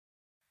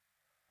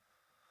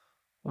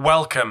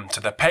Welcome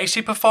to the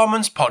Pacey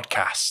Performance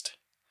Podcast.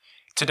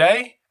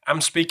 Today, I'm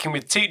speaking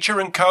with teacher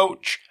and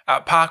coach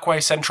at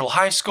Parkway Central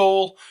High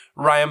School,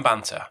 Ryan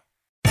Banter.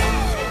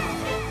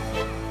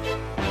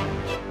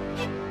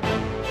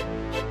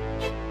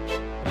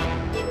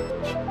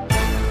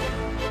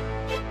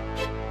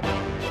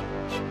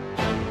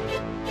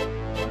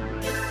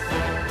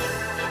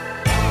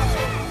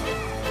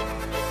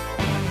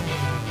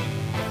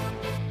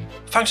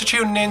 Thanks for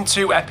tuning in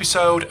to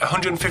episode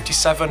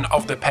 157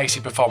 of the Pacey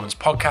Performance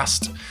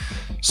Podcast.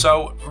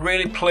 So,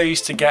 really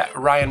pleased to get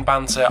Ryan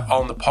Banter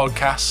on the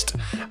podcast.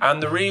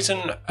 And the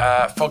reason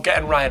for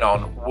getting Ryan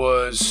on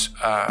was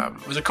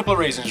a couple of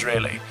reasons,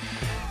 really.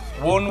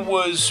 One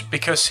was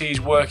because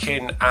he's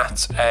working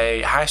at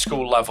a high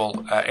school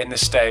level in the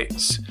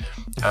States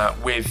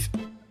with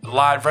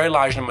very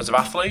large numbers of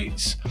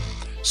athletes.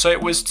 So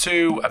it was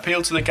to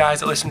appeal to the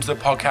guys that listen to the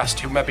podcast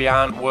who maybe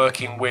aren't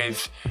working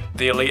with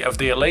the elite of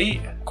the elite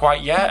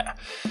quite yet,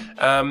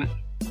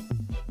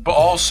 but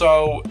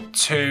also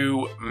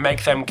to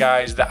make them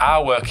guys that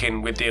are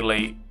working with the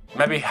elite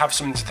maybe have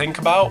something to think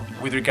about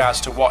with regards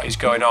to what is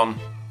going on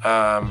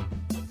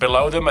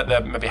below them at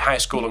the maybe high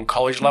school and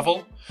college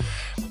level.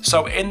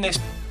 So in this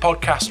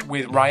podcast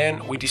with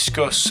Ryan, we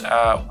discuss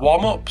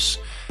warm-ups,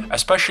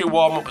 especially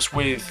warm-ups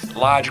with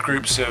large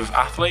groups of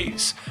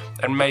athletes,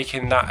 and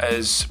making that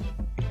as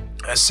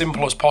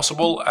simple as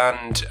possible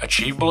and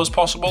achievable as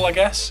possible, I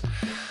guess.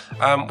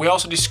 We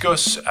also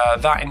discuss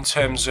that in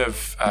terms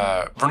of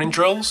running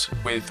drills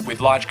with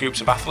large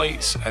groups of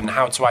athletes and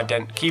how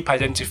to keep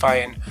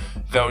identifying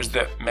those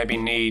that maybe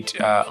need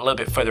a little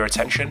bit further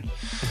attention.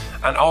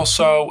 And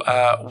also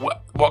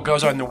what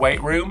goes on in the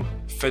weight room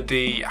for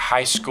the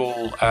high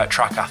school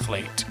track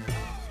athlete.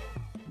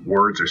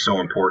 Words are so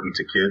important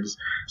to kids.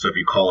 So if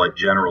you call it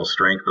general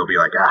strength, they'll be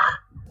like,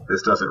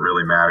 this doesn't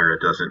really matter,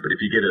 it doesn't. But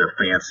if you get it a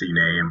fancy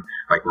name,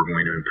 like we're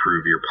going to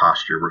improve your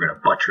posture, we're going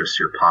to buttress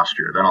your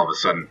posture, then all of a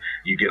sudden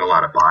you get a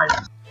lot of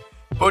buy-in.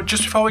 But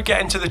just before we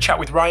get into the chat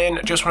with Ryan,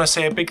 I just want to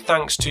say a big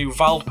thanks to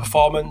Vald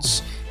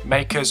Performance,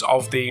 makers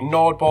of the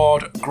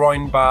Nordboard,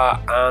 groin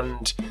bar,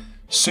 and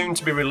soon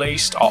to be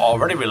released, or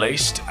already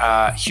released,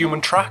 Human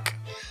Track.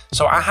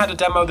 So I had a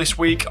demo this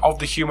week of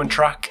the Human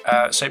Track.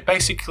 So it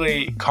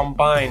basically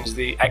combines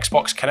the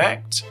Xbox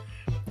Kinect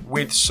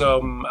with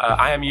some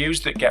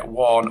IMUs that get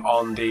worn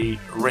on the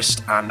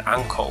wrist and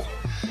ankle.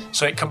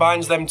 So it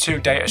combines them two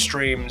data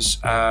streams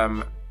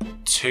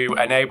to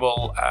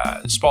enable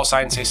sports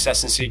scientists,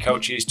 S&C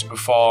coaches to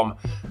perform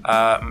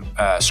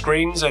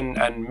screens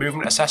and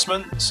movement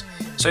assessments.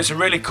 So it's a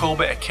really cool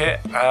bit of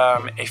kit.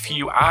 If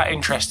you are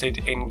interested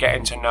in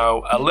getting to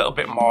know a little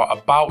bit more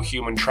about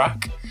Human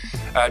Track,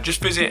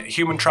 just visit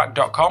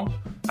humantrack.com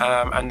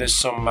and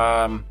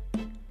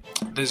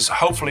there's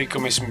hopefully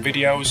going to be some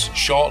videos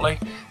shortly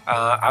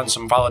and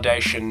some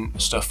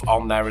validation stuff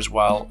on there as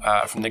well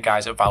from the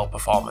guys at Val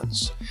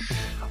Performance.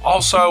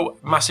 Also,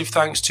 massive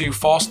thanks to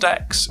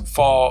ForceDecks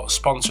for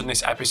sponsoring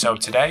this episode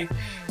today.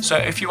 So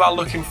if you are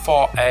looking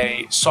for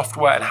a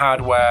software and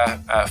hardware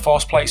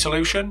force plate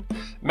solution,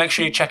 make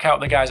sure you check out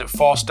the guys at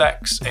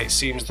ForceDecks. It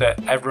seems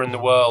that everyone in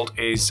the world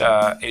is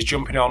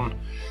jumping on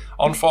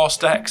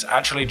ForceDecks,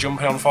 actually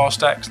jumping on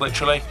ForceDecks,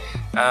 literally,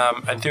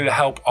 and through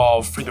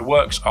the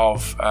works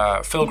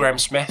of Phil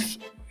Graham-Smith,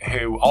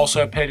 who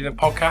also appeared in the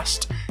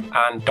podcast,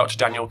 and Dr.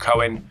 Daniel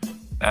Cohen,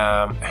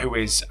 who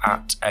is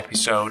at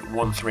episode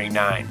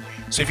 139.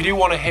 So if you do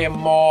want to hear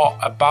more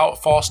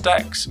about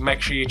ForceDecks,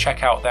 make sure you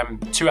check out them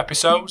 2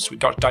 episodes with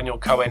Dr. Daniel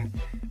Cohen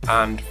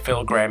and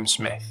Phil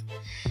Graham-Smith.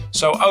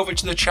 So over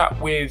to the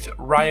chat with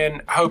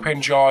Ryan. Hope you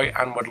enjoy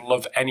and would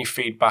love any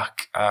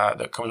feedback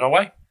that comes my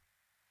way.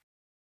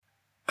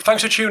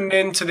 Thanks for tuning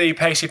in to the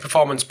Pacey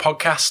Performance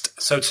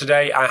Podcast. So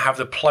today I have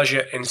the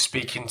pleasure in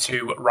speaking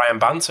to Ryan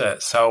Banter.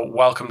 So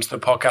welcome to the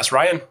podcast,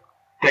 Ryan.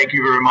 Thank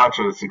you very much.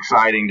 It's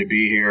exciting to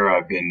be here.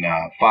 I've been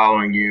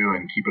following you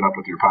and keeping up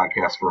with your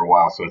podcast for a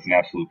while, so it's an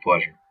absolute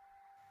pleasure.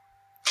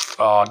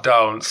 Oh,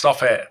 don't.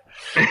 Stop it.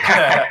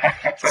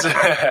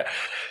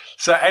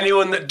 So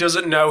anyone that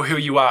doesn't know who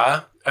you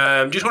are,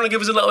 just want to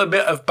give us a little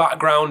bit of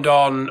background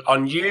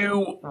on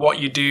you, what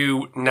you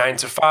do 9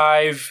 to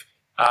 5,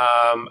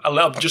 a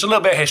little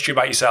bit of history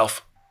about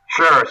yourself.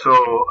 Sure.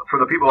 So for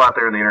the people out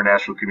there in the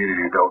international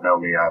community who don't know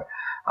me,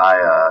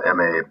 I am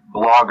a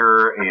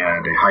blogger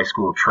and a high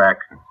school track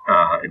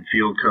and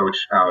field coach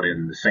out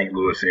in the St.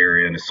 Louis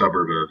area in a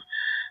suburb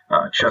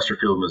of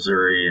Chesterfield,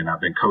 Missouri, and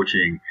I've been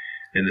coaching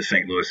in the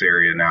St. Louis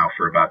area now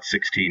for about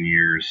 16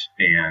 years,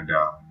 and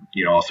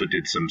also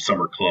did some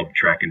summer club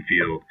track and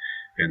field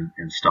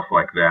and stuff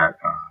like that.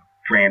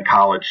 Ran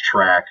college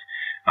track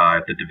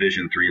at the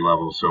Division III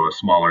level, so a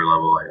smaller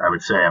level. I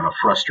would say I'm a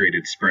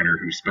frustrated sprinter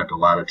who spent a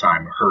lot of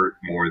time hurt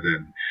more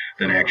than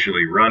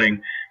actually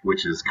running,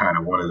 which is kind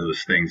of one of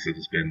those things that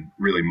has been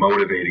really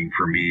motivating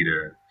for me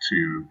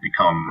to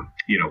become,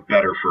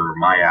 better for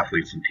my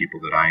athletes and people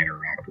that I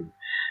interact with.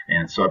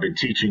 And so I've been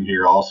teaching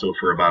here also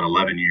for about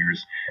 11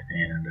 years.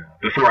 And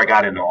before I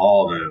got into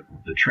all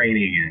the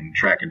training and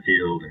track and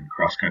field and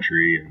cross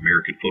country and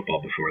American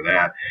football before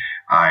that,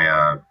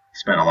 I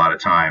spent a lot of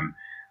time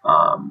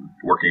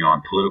working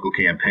on political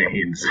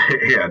campaigns,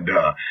 and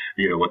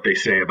what they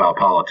say about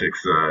politics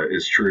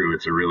is true.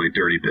 It's a really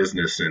dirty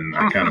business, and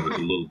I kind of was a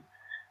little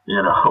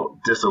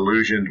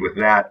disillusioned with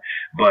that.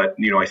 But,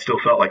 I still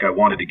felt like I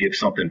wanted to give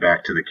something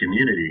back to the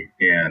community.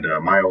 And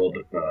my old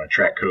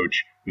track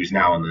coach, who's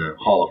now in the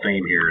Hall of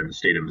Fame here in the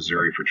state of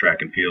Missouri for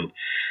track and field,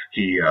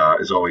 he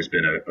has always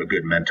been a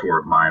good mentor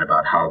of mine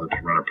about how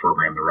to run a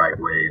program the right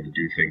way and to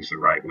do things the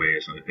right way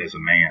as a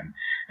man.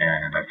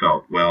 And I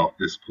felt, well,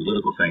 this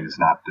political thing is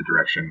not the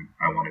direction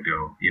I want to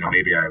go.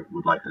 Maybe I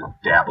would like to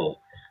dabble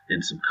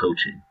in some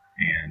coaching.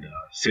 And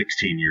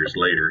 16 years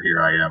later,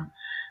 here I am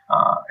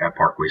at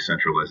Parkway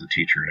Central as a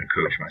teacher and a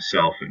coach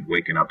myself, and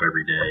waking up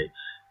every day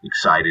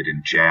excited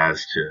and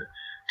jazzed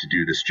to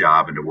do this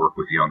job and to work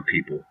with young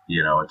people.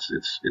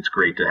 It's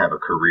great to have a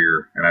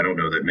career, and I don't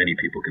know that many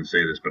people can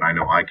say this, but I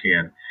know I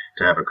can,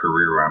 to have a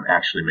career where I'm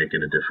actually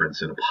making a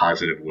difference in a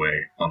positive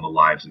way on the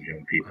lives of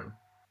young people.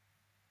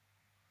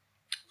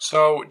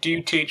 So do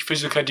you teach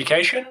physical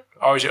education,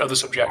 or is it other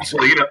subjects?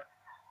 Well,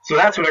 so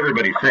that's what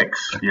everybody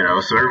thinks,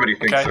 so everybody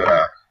thinks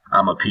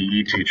I'm a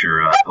PE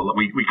teacher.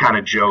 We kind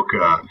of joke,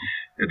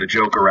 the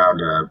joke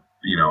around,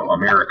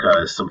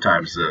 America is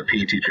sometimes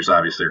PE teachers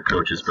obviously are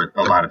coaches, but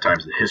a lot of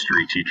times the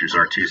history teachers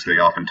are too, so they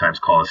oftentimes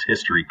call us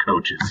history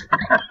coaches.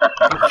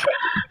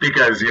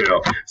 Because,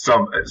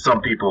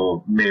 some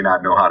people may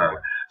not know how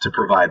to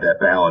provide that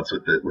balance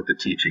with the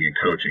teaching and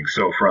coaching.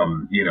 So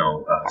from,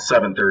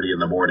 7:30 in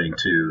the morning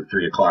to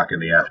 3 o'clock in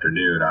the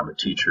afternoon, I'm a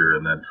teacher.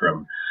 And then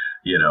from,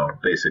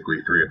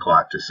 basically 3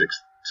 o'clock to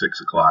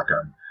 6 o'clock,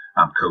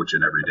 I'm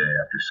coaching every day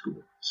after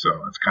school. So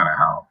that's kind of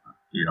how,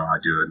 I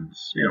do it.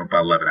 It's,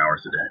 about 11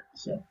 hours a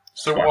day.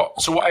 So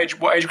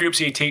what age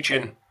groups are you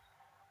teaching?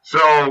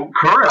 So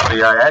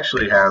currently I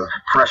actually have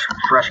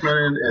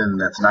freshmen, and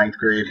that's 9th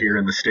grade here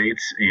in the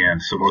States. And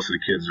so most of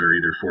the kids are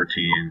either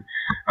 14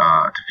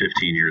 to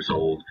 15 years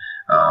old.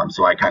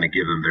 So I kind of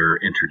give them their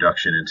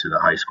introduction into the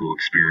high school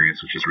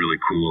experience, which is really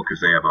cool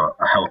because they have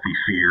a healthy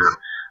fear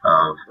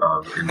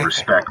and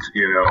respect,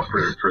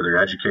 for their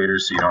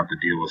educators, so you don't have to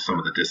deal with some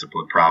of the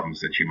discipline problems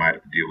that you might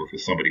have to deal with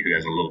somebody who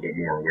has a little bit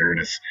more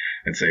awareness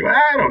and say, well,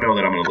 I don't know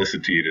that I'm going to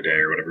listen to you today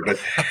or whatever. But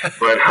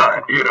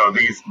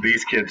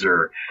these kids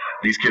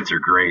are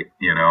great,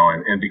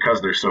 and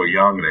because they're so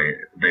young,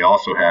 they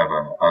also have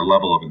a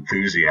level of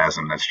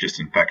enthusiasm that's just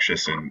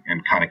infectious and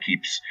kind of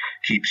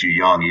keeps you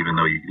young, even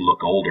though you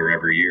look older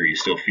every year. You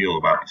still feel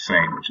about the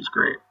same, which is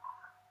great.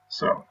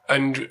 So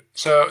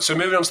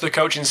moving on to the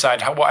coaching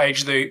side, what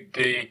age are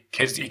the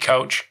kids that you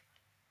coach?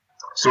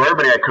 So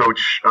everybody I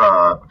coach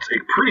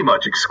pretty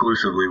much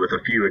exclusively, with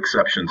a few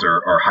exceptions,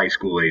 are high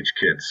school age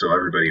kids. So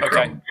everybody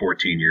from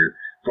 14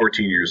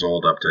 years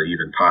old up to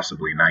even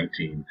possibly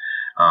 19.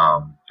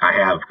 I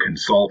have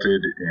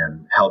consulted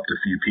and helped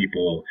a few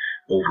people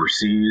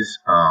overseas.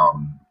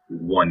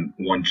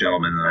 One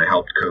gentleman that I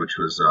helped coach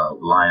was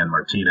Lion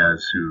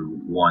Martinez, who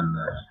won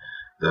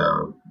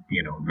the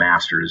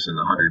Masters in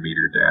the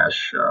 100-meter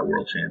dash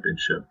World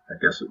Championship. I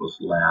guess it was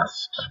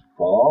last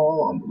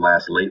fall,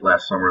 last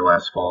summer,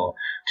 last fall,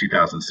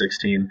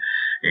 2016,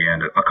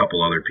 and a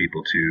couple other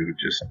people too.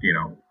 Just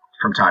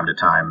from time to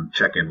time,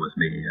 check in with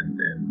me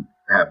and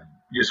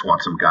just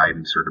want some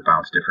guidance or to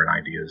bounce different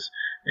ideas.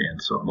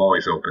 And so I'm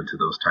always open to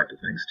those type of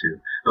things too.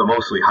 But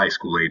mostly high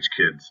school age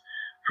kids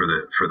for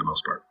the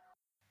most part.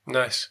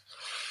 Nice.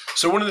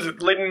 So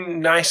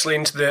leading nicely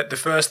into the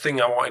first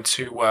thing I wanted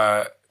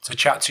to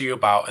chat to you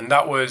about, and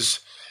that was,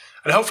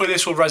 and hopefully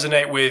this will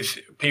resonate with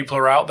people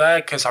who are out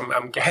there, because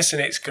I'm guessing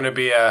it's going to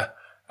be a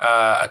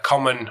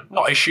common,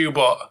 not issue,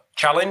 but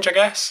challenge, I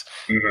guess,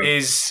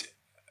 is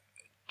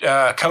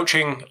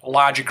coaching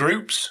larger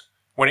groups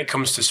when it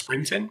comes to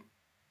sprinting.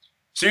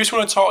 So you just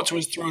want to talk to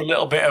us through a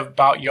little bit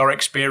about your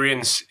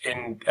experience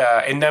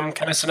in them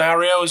kind of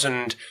scenarios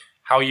and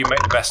how you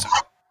make the best of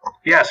it.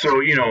 Yeah,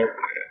 so,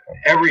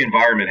 every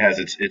environment has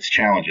its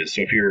challenges.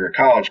 So if you're a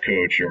college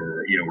coach,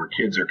 or where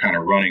kids are kind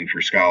of running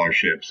for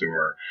scholarships,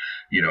 or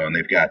and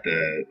they've got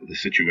the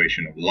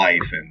situation of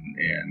life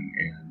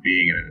and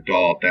being an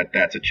adult,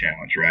 that's a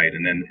challenge, right?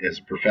 And then as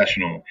a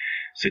professional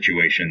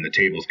situation, the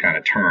tables kind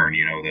of turn.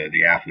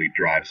 The athlete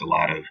drives a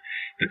lot of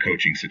the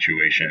coaching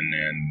situation,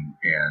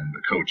 and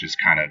the coach is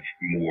kind of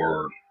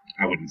more,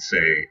 I wouldn't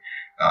say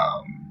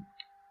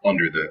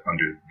under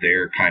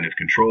their kind of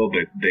control,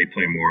 but they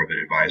play more of an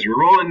advisory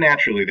role, and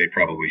naturally they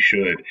probably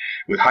should.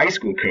 With high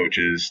school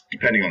coaches,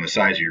 depending on the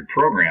size of your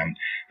program,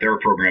 there are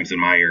programs in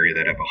my area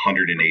that have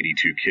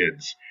 182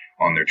 kids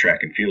on their track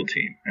and field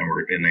team,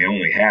 and they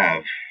only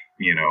have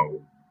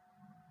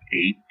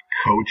 8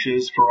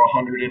 coaches for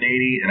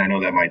 180. And I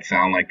know that might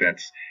sound like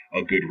that's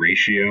a good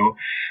ratio,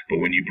 but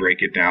when you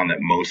break it down that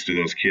most of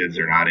those kids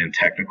are not in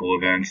technical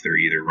events, they're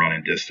either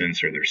running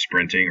distance or they're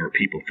sprinting, or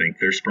people think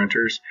they're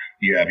sprinters,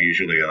 you have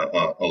usually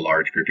a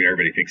large group.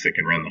 Everybody thinks they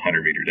can run the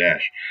 100-meter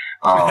dash.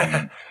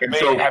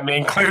 Me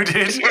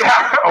included.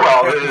 Yeah,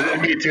 well,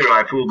 me too.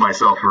 I fooled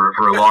myself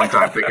for a long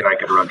time thinking I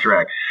could run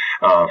track.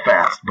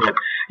 fast. But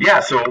yeah,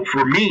 so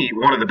for me,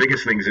 one of the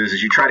biggest things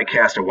is you try to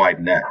cast a wide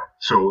net.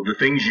 So the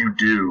things you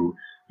do,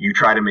 you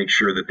try to make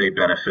sure that they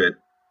benefit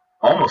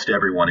almost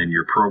everyone in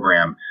your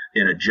program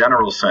in a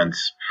general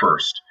sense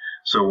first.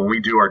 So when we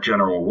do our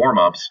general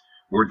warm-ups,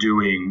 we're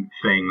doing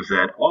things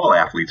that all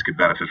athletes could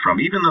benefit from,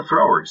 even the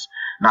throwers.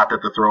 Not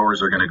that the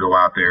throwers are going to go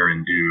out there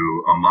and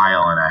do 1.5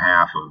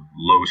 miles of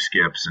low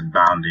skips and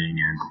bounding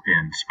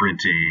and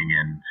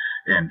sprinting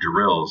and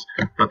drills,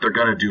 but they're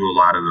going to do a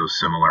lot of those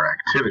similar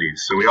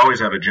activities. So we always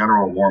have a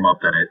general warm-up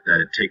that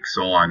it takes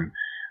on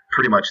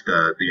pretty much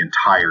the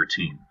entire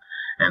team.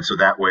 And so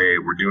that way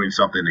we're doing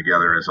something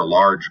together as a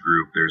large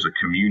group. There's a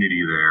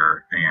community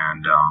there,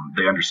 and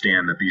they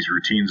understand that these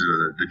routines,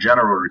 the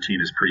general routine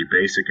is pretty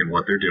basic in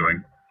what they're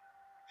doing.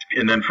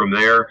 And then from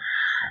there,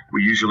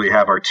 we usually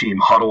have our team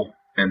huddle,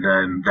 and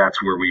then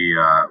that's where we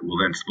will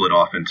then split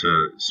off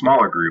into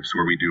smaller groups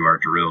where we do our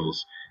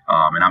drills.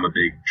 And I'm a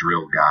big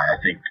drill guy.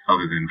 I think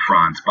other than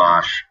Franz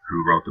Bosch,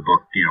 who wrote the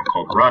book,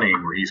 called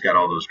Running, where he's got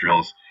all those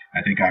drills,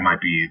 I think I might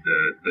be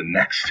the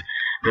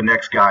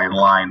next guy in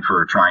line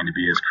for trying to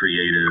be as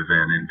creative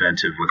and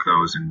inventive with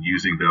those and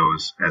using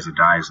those as a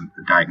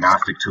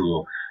diagnostic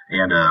tool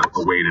and a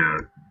way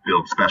to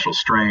build special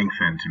strength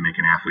and to make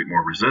an athlete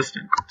more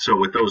resistant. So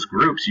with those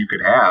groups, you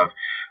could have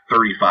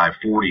 35,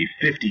 40,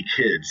 50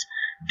 kids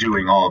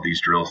doing all of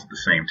these drills at the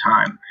same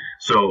time.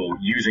 So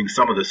using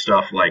some of the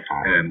stuff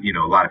and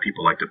a lot of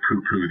people like to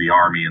poo-poo the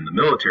Army and the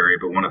military,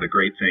 but one of the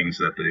great things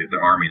that the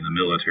Army and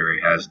the military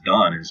has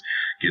done is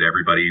get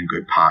everybody in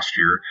good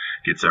posture,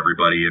 gets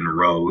everybody in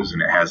rows,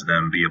 and it has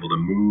them be able to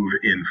move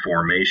in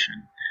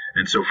formation.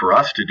 And so for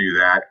us to do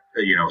that,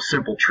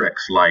 simple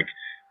tricks like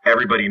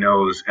everybody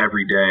knows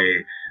every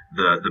day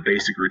the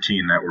basic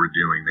routine that we're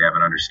doing. They have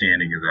an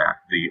understanding of that.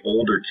 The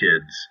older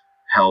kids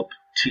help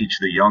teach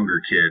the younger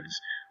kids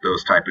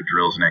those type of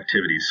drills and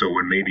activities. So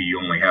when maybe you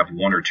only have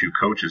 1 or 2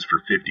 coaches for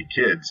 50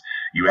 kids,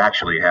 you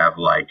actually have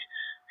 4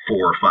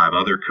 or 5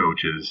 other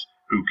coaches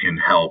who can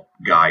help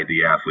guide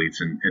the athletes,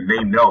 and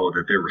they know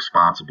that they're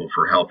responsible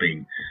for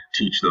helping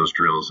teach those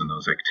drills and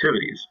those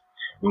activities.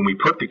 When we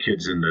put the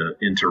kids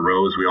into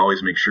rows, we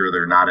always make sure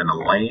they're not in a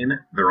lane,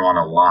 they're on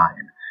a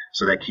line.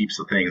 So that keeps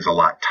the things a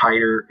lot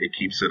tighter. It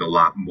keeps it a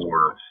lot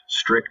more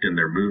strict in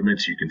their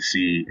movements. You can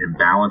see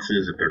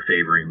imbalances if they're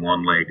favoring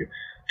one leg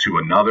to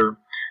another.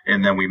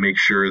 And then we make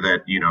sure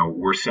that,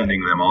 we're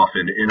sending them off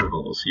in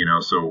intervals,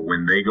 so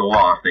when they go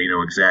off, they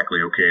know exactly,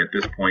 okay, at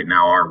this point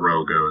now our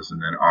row goes,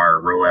 and then our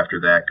row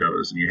after that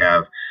goes. And you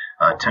have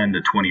a 10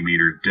 to 20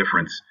 meter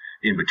difference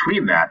in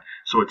between that.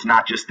 So it's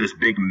not just this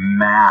big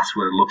mass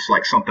where it looks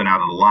like something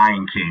out of the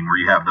Lion King where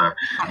you have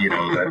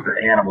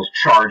the animals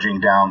charging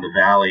down the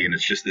valley and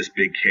it's just this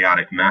big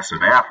chaotic mess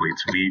of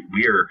athletes.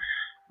 We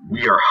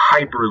are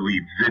hyperly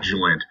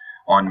vigilant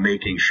on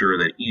making sure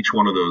that each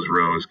one of those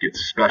rows gets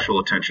special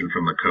attention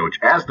from the coach,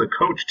 as the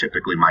coach,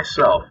 typically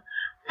myself,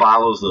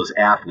 follows those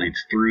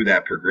athletes through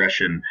that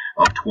progression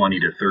of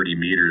 20 to 30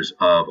 meters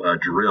of a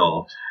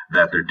drill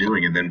that they're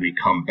doing. And then we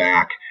come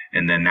back,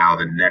 and then now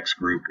the next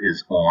group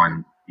is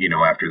on,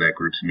 after that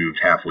group's moved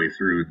halfway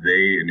through,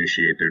 they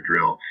initiate their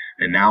drill.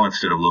 And now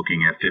instead of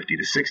looking at 50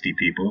 to 60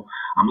 people,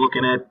 I'm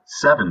looking at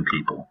 7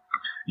 people.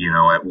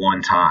 At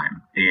one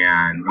time.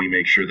 And we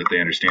make sure that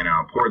they understand how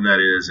important that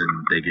is,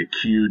 and they get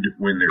cued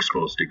when they're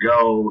supposed to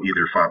go,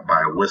 either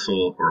by a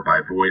whistle or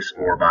by voice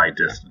or by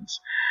distance.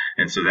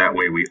 And so that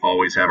way we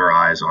always have our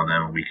eyes on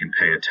them and we can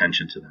pay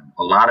attention to them.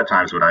 A lot of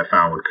times what I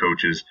found with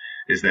coaches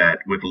is that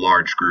with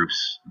large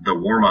groups, the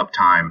warm-up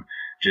time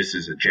just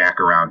is a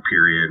jack-around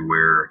period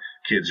where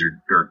kids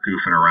are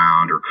goofing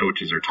around or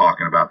coaches are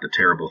talking about the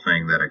terrible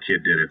thing that a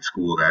kid did at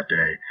school that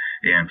day.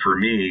 And for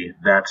me,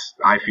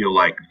 I feel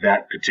like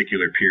that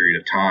particular period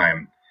of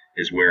time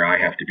is where I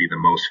have to be the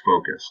most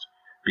focused.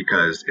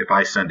 Because if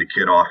I send a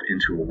kid off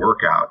into a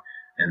workout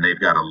and they've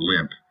got a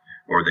limp,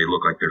 or they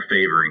look like they're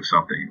favoring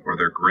something, or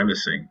they're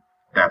grimacing,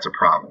 that's a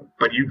problem.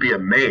 But you'd be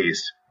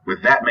amazed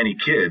with that many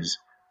kids,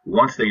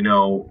 once they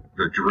know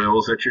the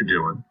drills that you're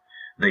doing,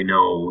 they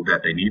know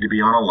that they need to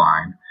be on a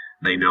line,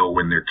 they know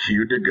when they're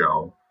cued to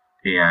go,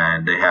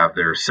 and they have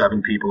their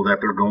 7 people that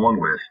they're going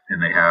with,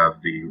 and they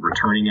have the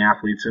returning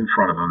athletes in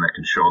front of them that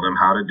can show them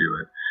how to do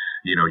it.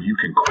 You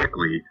can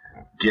quickly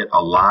get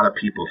a lot of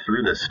people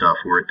through this stuff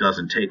where it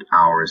doesn't take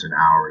hours and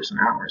hours and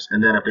hours.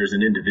 And then if there's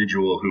an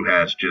individual who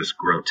has just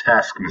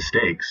grotesque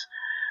mistakes,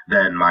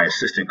 then my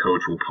assistant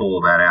coach will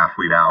pull that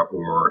athlete out,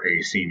 or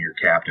a senior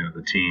captain of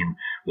the team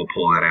will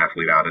pull that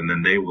athlete out, and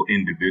then they will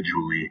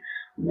individually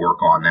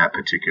work on that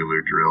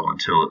particular drill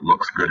until it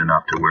looks good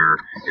enough to where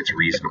it's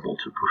reasonable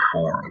to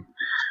perform.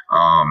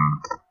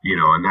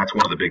 And that's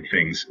one of the big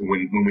things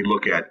when we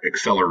look at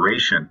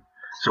acceleration.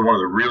 So one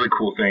of the really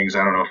cool things,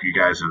 I don't know if you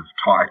guys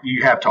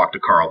have talked to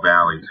Carl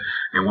Valley,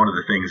 and one of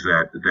the things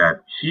that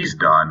he's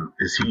done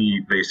is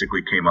he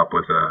basically came up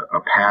with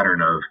a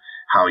pattern of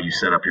how you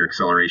set up your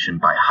acceleration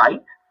by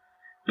height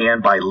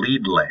and by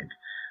lead leg.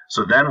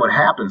 So then what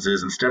happens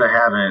is, instead of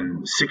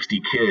having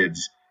 60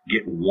 kids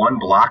get one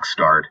block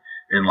start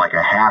in like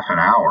a half an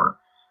hour,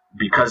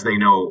 because they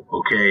know,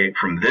 okay,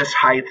 from this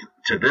height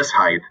to this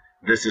height,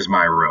 this is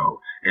my row.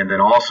 And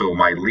then also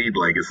my lead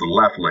leg is the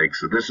left leg.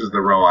 So this is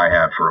the row I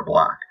have for a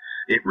block.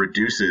 It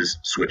reduces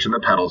switching the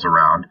pedals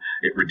around.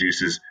 It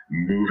reduces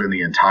moving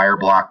the entire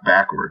block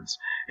backwards.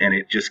 And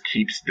it just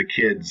keeps the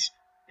kids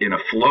in a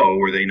flow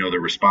where they know the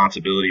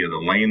responsibility of the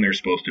lane they're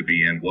supposed to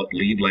be in, what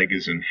lead leg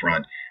is in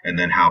front, and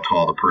then how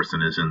tall the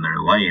person is in their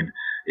lane.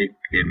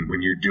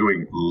 When you're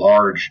doing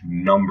large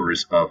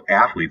numbers of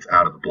athletes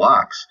out of the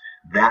blocks,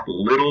 that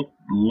little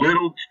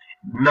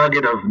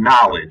nugget of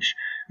knowledge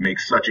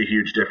makes such a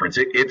huge difference.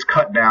 It's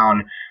cut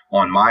down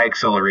on my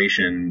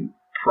acceleration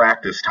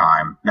practice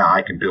time. Now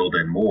I can build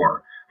in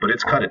more, but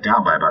it's cut it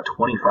down by about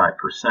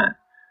 25%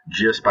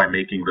 just by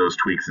making those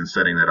tweaks and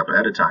setting that up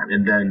ahead of time.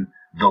 And then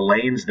the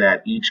lanes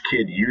that each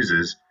kid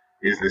uses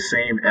is the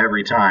same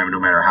every time, no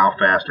matter how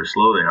fast or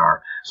slow they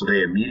are. So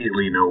they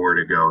immediately know where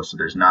to go. So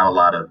there's not a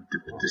lot of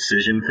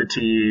decision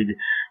fatigue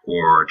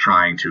or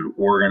trying to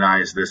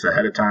organize this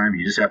ahead of time.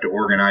 You just have to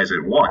organize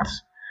it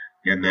once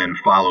and then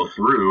follow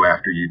through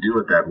after you do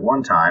it that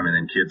one time. And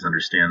then kids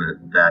understand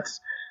that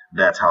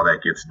that's how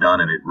that gets done.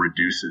 And it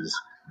reduces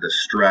the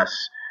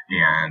stress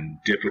and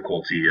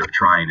difficulty of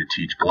trying to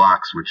teach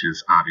blocks, which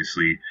is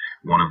obviously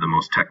one of the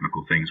most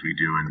technical things we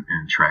do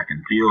in track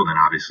and field, and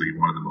obviously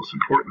one of the most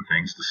important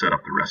things to set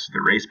up the rest of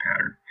the race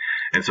pattern.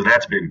 And so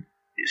that's been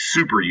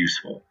super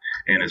useful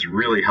and has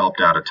really helped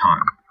out a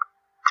ton.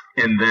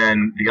 And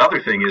then the other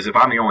thing is, if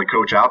I'm the only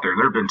coach out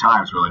there have been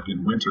times where, like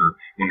in winter,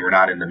 when we're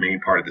not in the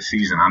main part of the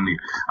season,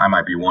 I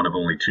might be one of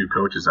only 2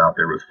 coaches out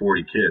there with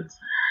 40 kids.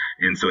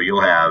 And so you'll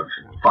have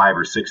 5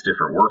 or 6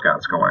 different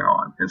workouts going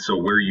on. And so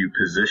where you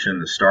position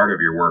the start of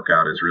your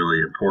workout is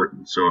really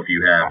important. So if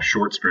you have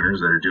short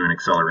sprinters that are doing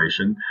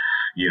acceleration,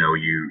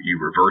 you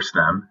reverse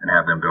them and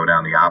have them go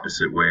down the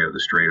opposite way of the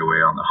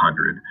straightaway on the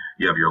 100.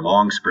 You have your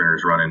long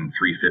sprinters running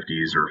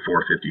 350s or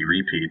 450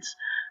 repeats.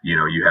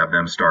 You have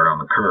them start on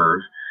the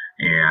curve.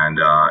 And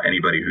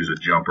anybody who's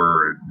a jumper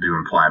or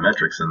doing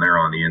plyometrics, and they're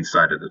on the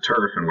inside of the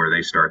turf, and where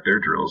they start their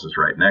drills is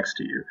right next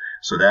to you.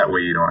 So that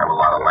way you don't have a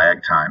lot of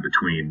lag time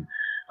between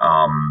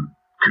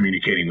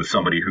communicating with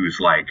somebody who's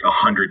like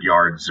 100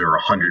 yards or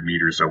 100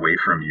 meters away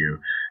from you.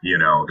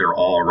 They're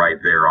all right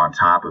there on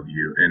top of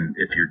you. And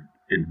if you're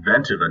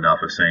inventive enough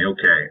of saying,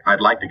 okay, I'd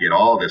like to get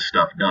all this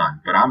stuff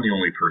done, but I'm the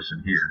only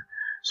person here.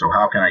 So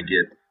how can I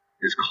get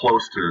as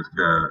close to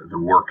the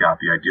workout,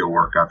 the ideal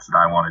workouts that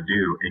I want to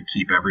do, and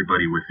keep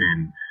everybody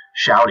within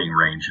shouting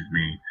range of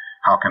me?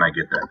 How can I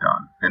get that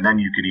done? And then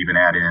you could even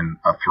add in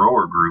a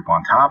thrower group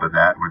on top of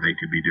that, where they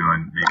could be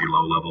doing maybe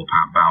low-level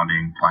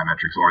bounding,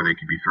 plyometrics, or they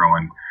could be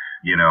throwing,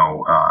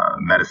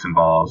 medicine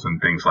balls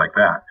and things like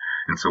that.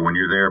 And so when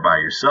you're there by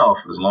yourself,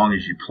 as long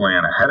as you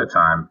plan ahead of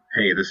time,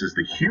 hey, this is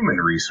the human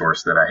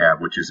resource that I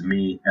have, which is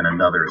me and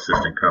another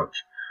assistant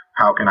coach.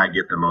 How can I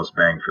get the most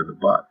bang for the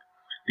buck?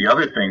 The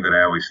other thing that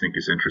I always think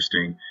is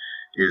interesting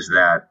is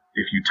that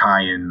if you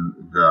tie in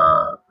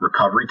the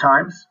recovery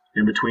times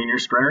in between your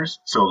sprinters,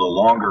 so the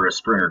longer a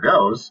sprinter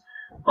goes,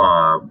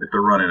 if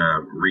they're running a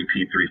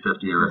repeat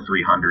 350 or a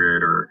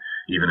 300 or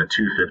even a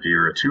 250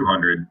 or a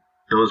 200,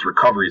 those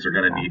recoveries are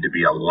going to need to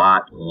be a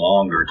lot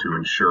longer to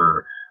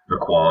ensure the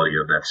quality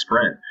of that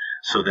sprint.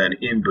 So then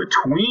in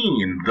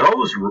between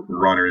those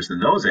runners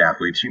and those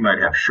athletes, you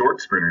might have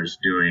short sprinters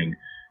doing,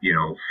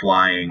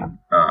 flying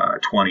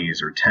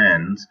 20s or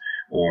 10s,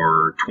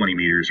 or 20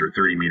 meters or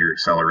 30 meter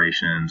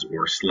accelerations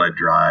or sled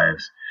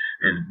drives.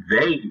 And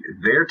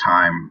their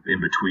time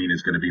in between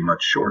is going to be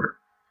much shorter,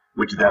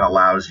 which then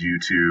allows you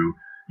to,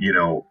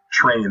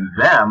 train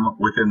them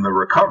within the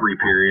recovery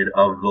period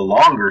of the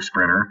longer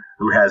sprinter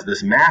who has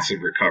this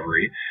massive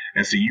recovery.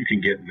 And so you can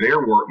get their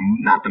work,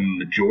 not the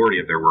majority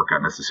of their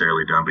workout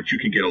necessarily done, but you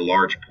can get a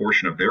large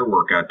portion of their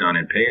workout done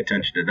and pay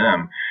attention to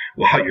them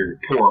while your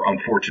poor,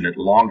 unfortunate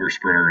longer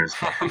sprinter is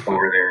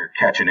over there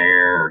catching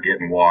air or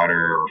getting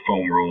water or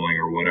foam rolling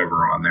or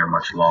whatever on their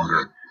much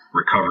longer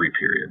recovery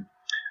period.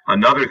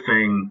 Another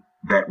thing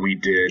that we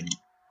did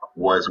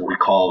was what we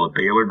call a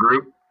Baylor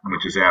group,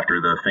 which is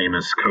after the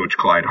famous coach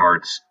Clyde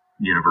Hart's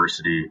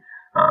university,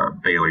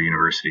 Baylor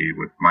University,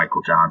 with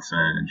Michael Johnson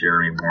and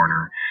Jeremy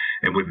Warner.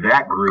 And with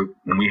that group,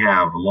 when we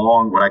have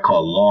what I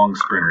call long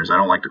sprinters, I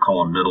don't like to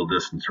call them middle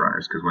distance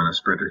runners, because when a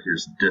sprinter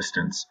hears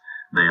distance,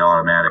 they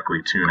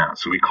automatically tune out.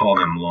 So we call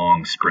them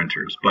long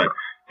sprinters. But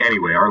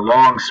anyway, our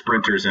long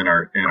sprinters and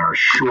our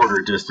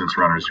shorter distance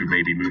runners who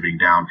may be moving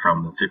down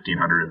from the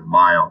 1,500 and the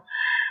mile,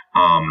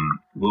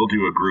 we'll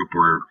do a group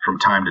where from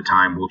time to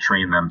time we'll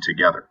train them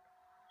together.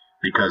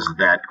 Because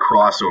that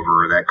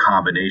crossover, that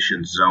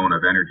combination zone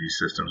of energy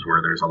systems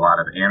where there's a lot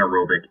of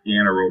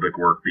anaerobic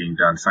work being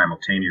done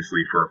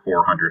simultaneously for a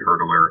 400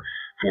 hurdler,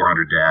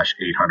 400 dash,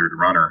 800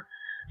 runner,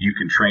 you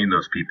can train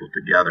those people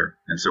together.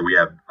 And so we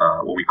have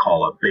what we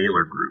call a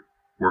Baylor group,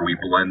 where we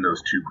blend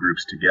those two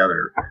groups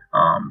together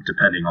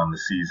depending on the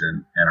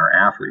season and our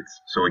athletes.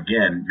 So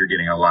again, you're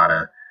getting a lot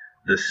of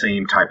the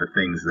same type of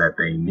things that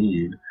they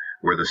need,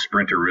 where the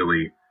sprinter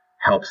really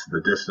helps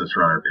the distance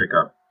runner pick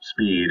up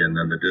speed, and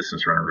then the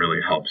distance runner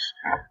really helps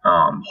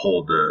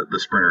hold the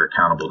sprinter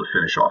accountable to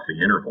finish off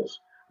the intervals.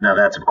 Now,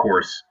 that's, of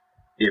course,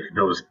 if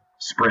those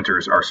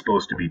sprinters are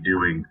supposed to be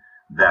doing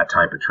that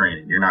type of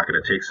training. You're not going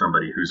to take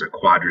somebody who's a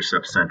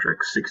quadriceps-centric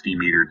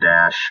 60-meter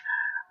dash,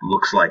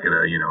 looks like a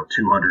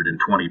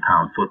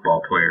 220-pound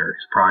football player.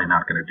 He's probably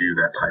not going to do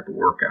that type of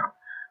workout.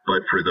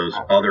 But for those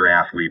other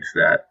athletes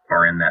that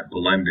are in that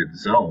blended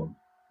zone,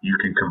 you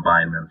can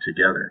combine them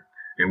together.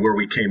 And where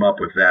we came up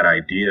with that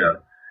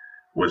idea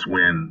was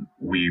when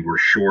we were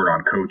short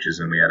on coaches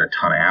and we had a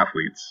ton of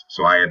athletes.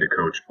 So I had to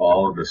coach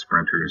all of the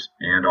sprinters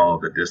and all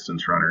of the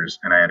distance runners.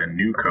 And I had a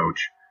new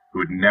coach who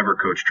had never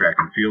coached track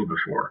and field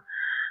before.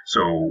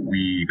 So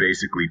we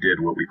basically did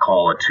what we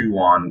call a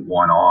 2-on,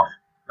 1-off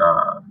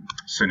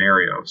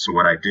scenario. So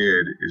what I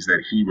did is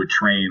that he would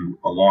train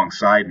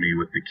alongside me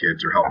with the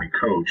kids or help me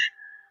coach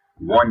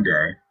one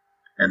day,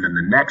 and then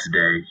the next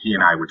day he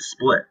and I would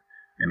split.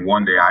 And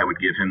one day I would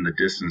give him the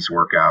distance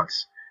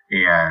workouts,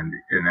 and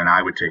then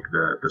I would take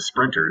the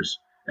sprinters.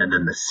 And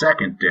then the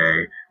second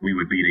day we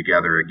would be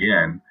together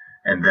again.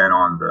 And then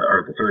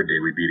the third day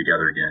we'd be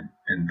together again.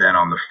 And then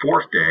on the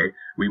fourth day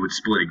we would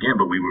split again,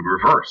 but we would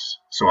reverse.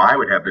 So I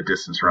would have the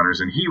distance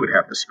runners and he would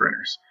have the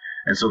sprinters.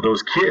 And so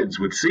those kids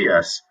would see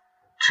us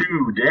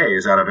 2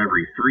 days out of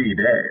every 3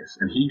 days.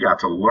 And he got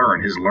to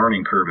learn. His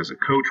learning curve as a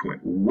coach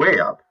went way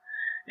up.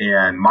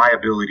 And my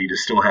ability to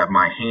still have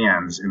my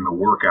hands in the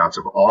workouts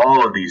of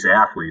all of these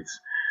athletes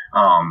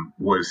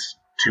was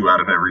 2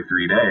 out of every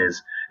 3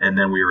 days. And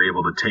then we were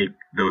able to take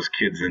those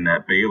kids in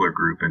that Baylor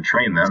group and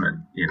train them.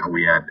 And,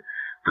 we had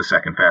the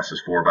second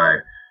fastest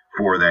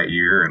 4x4 that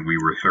year, and we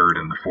were third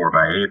in the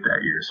 4x8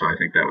 that year. So I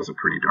think that was a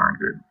pretty darn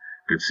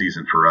good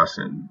season for us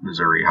in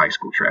Missouri high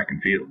school track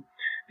and field.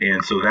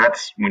 And so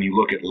that's, when you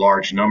look at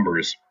large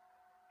numbers,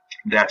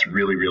 that's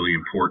really, really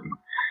important.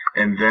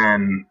 And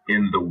then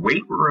in the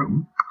weight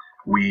room,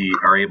 we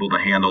are able to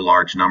handle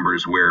large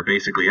numbers where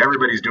basically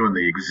everybody's doing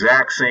the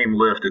exact same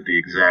lift at the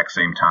exact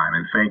same time.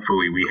 And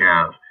thankfully we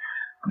have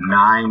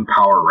 9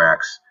 power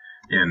racks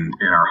in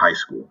our high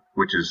school,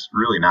 which is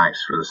really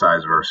nice for the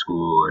size of our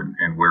school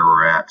and where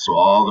we're at. So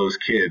all those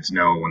kids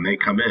know when they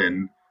come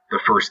in, the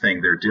first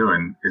thing they're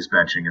doing is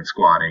benching and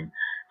squatting,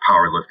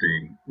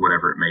 powerlifting,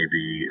 whatever it may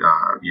be.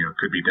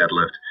 Could be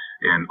deadlift.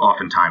 And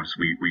oftentimes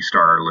we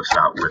start our lifts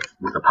out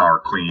with a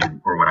power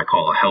clean, or what I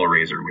call a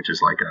Hellraiser, which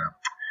is like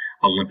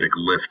a Olympic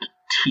lift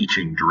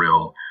teaching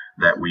drill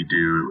that we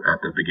do at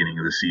the beginning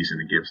of the season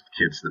to give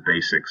kids the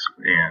basics.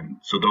 And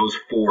so those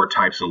 4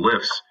 types of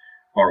lifts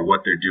are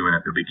what they're doing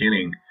at the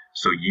beginning,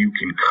 so you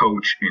can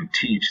coach and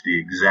teach the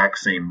exact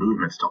same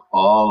movements to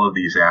all of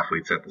these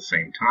athletes at the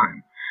same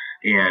time.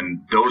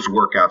 And those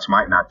workouts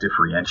might not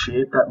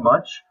differentiate that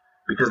much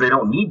because they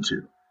don't need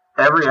to.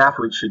 Every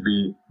athlete should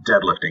be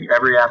deadlifting.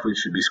 Every athlete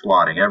should be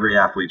squatting. Every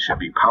athlete should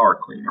be power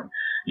cleaning,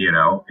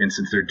 and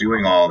since they're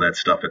doing all that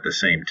stuff at the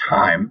same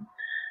time,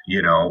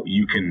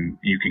 you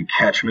can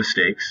catch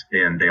mistakes,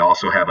 and they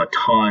also have a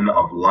ton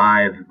of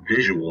live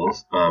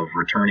visuals of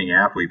returning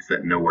athletes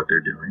that know what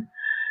they're doing.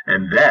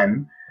 And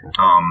then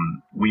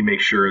we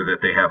make sure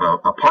that they have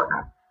a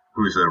partner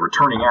who's a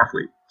returning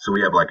athlete. So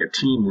we have like a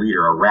team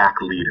leader, a rack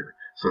leader.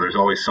 So there's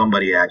always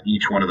somebody at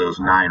each one of those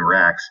 9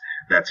 racks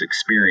that's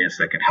experienced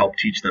that can help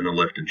teach them to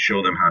lift and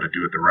show them how to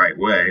do it the right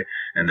way.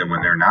 And then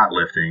when they're not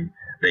lifting,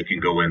 they can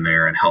go in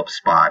there and help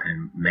spot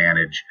and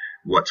manage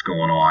what's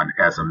going on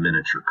as a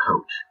miniature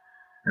coach.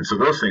 And so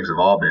those things have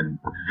all been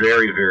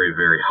very, very,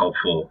 very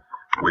helpful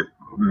with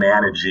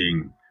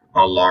managing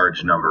a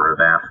large number of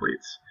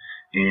athletes.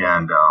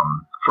 And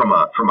from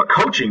a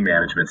coaching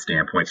management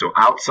standpoint, so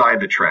outside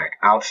the track,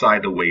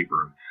 outside the weight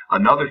room,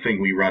 another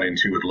thing we run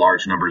into with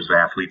large numbers of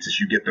athletes is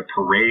you get the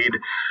parade,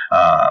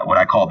 what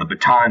I call the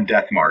baton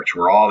death march,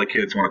 where all the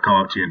kids want to come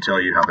up to you and tell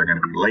you how they're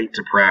going to be late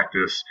to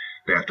practice,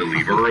 they have to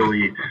leave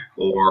early,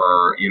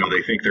 or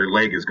they think their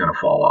leg is going to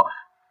fall off.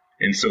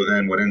 And so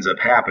then what ends up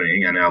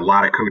happening, and a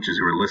lot of coaches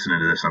who are listening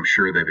to this, I'm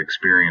sure they've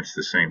experienced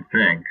the same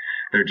thing.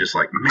 They're just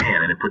like,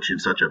 man, and it puts you in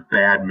such a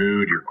bad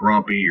mood. You're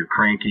grumpy, you're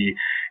cranky,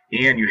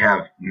 and you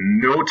have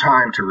no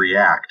time to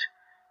react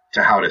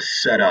to how to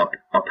set up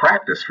a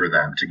practice for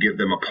them, to give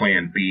them a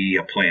plan B,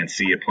 a plan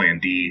C, a plan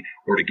D,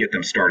 or to get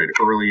them started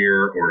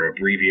earlier, or to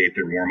abbreviate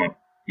their warm-up.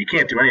 You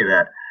can't do any of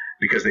that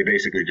because they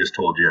basically just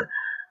told you,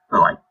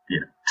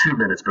 2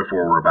 minutes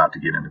before we're about to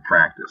get into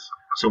practice.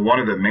 So one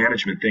of the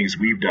management things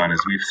we've done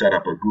is we've set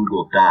up a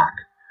Google Doc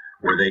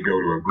where they go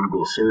to a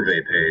Google survey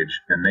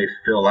page and they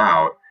fill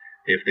out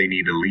if they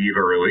need to leave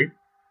early,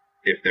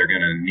 if they're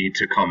going to need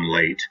to come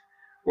late,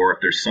 or if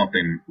there's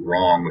something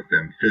wrong with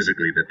them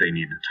physically that they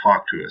need to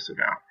talk to us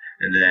about.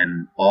 And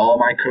then all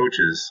my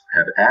coaches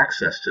have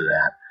access to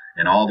that,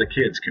 and all the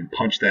kids can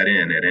punch that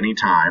in at any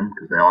time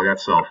because they all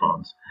got cell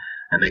phones,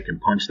 and they can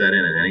punch that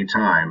in at any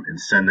time and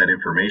send that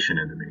information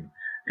into me.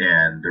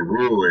 And the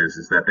rule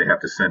is that they have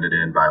to send it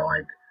in by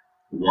like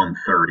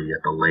 1:30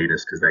 at the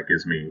latest, because that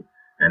gives me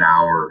an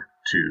hour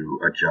to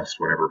adjust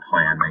whatever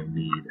plan they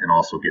need and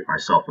also get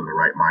myself in the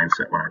right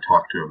mindset when I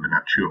talk to them and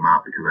not chew them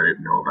out because I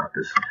didn't know about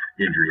this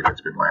injury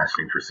that's been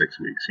lasting for 6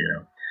 weeks,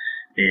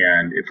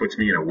 and it puts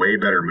me in a way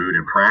better mood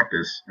in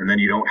practice. And then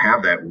you don't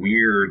have that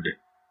weird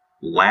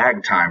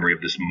lag time where you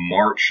have this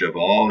march of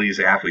all these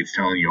athletes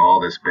telling you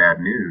all this bad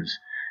news,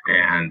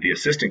 and the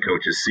assistant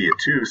coaches see it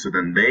too, so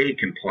then they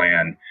can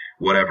plan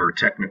whatever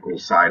technical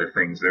side of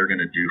things they're going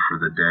to do for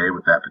the day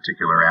with that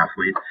particular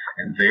athlete,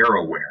 and they're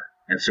aware.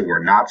 And so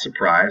we're not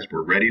surprised,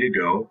 we're ready to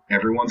go,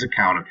 everyone's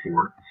accounted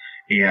for,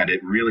 and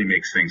it really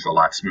makes things a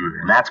lot smoother.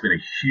 And that's been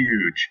a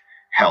huge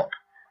help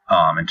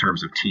in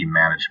terms of team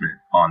management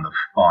on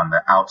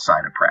the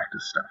outside of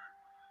practice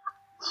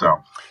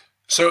stuff.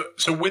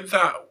 So with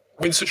that,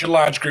 with such a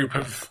large group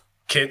of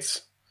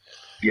kids,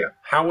 yeah,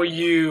 how are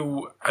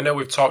you? I know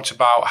we've talked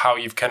about how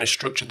you've kind of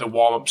structured the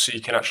warm up so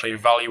you can actually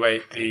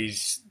evaluate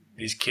these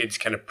kids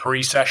kind of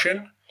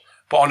pre-session,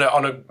 but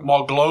on a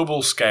more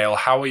global scale,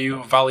 how are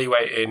you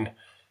evaluating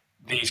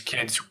these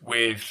kids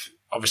with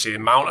obviously the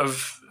amount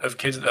of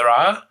kids that there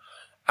are,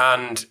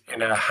 and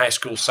in a high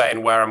school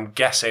setting where I'm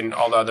guessing,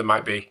 although there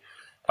might be,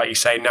 like you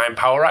say, 9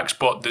 power racks,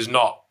 but there's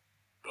not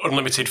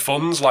unlimited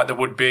funds like there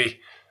would be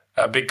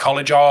at a big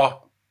college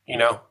or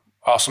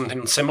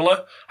something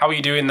similar. How are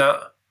you doing that?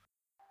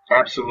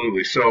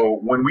 Absolutely. So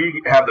when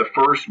we have the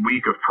first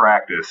week of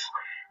practice,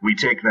 we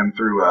take them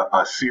through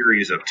a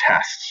series of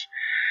tests.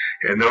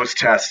 And those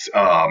tests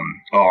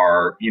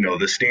are,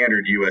 the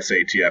standard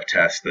USATF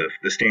tests,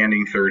 the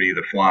standing 30,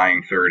 the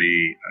flying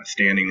 30, a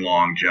standing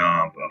long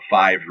jump, a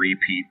 5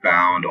 repeat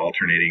bound,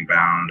 alternating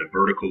bound, a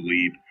vertical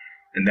leap.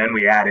 And then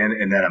we add in,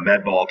 and then a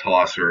med ball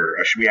toss,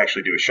 we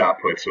actually do a shot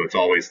put, so it's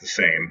always the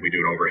same. We do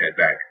an overhead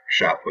back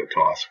shot put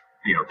toss,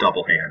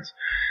 double hands.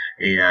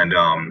 And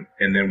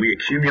then we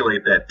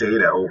accumulate that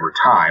data over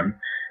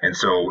time. And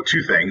so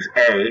 2 things.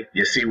 A,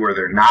 you see where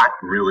they're not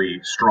really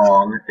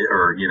strong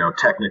or,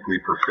 technically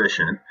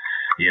proficient.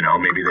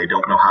 Maybe they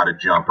don't know how to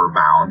jump or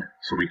bound,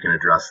 so we can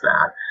address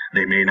that.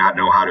 They may not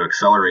know how to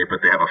accelerate,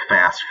 but they have a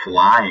fast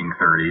flying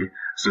 30.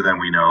 So then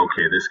we know,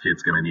 okay, this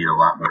kid's going to need a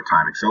lot more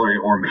time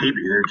accelerating. Or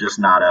maybe they're just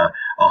not a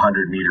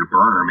 100-meter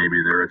burner.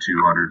 Maybe they're a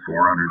 200,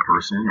 400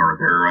 person, or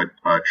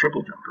they're a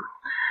triple jumper.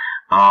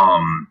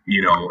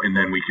 And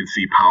then we can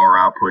see power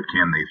output,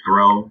 can they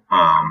throw,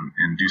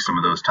 and do some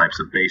of those types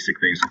of basic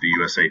things with the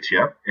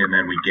USATF. And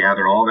then we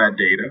gather all that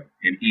data,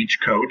 and each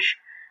coach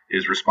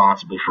is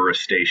responsible for a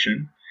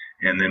station.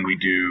 And then we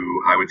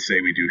do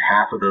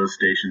half of those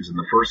stations in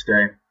the first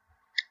day.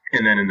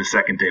 And then in the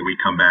second day, we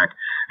come back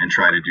and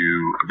try to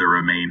do the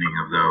remaining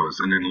of those.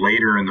 And then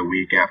later in the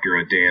week, after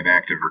a day of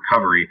active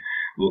recovery,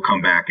 we'll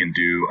come back and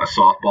do a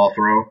softball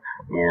throw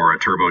or a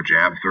turbo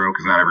jab throw,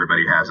 because not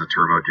everybody has a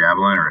turbo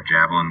javelin or a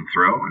javelin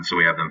throw. And so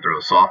we have them throw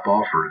a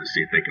softball to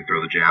see if they can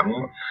throw the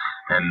javelin.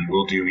 And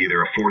we'll do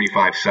either a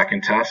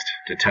 45-second test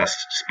to test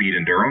speed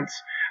endurance,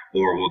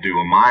 or we'll do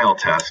a mile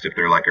test if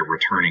they're like a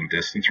returning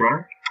distance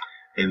runner.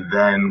 And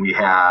then we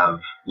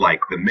have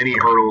like the mini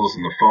hurdles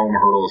and the foam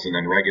hurdles and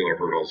then regular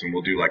hurdles. And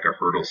we'll do like a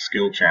hurdle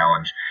skill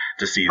challenge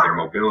to see their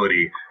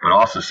mobility, but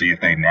also see if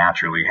they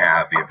naturally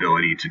have the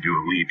ability to do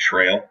a lead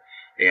trail.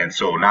 And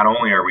so not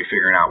only are we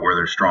figuring out where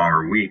they're strong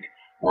or weak,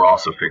 we're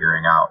also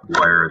figuring out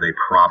where they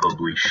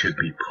probably should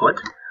be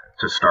put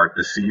to start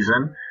the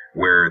season,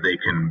 where they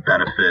can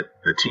benefit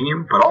the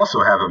team, but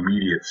also have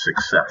immediate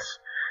success.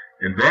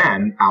 And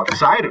then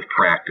outside of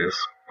practice,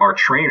 our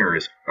trainer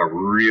is a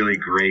really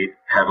great,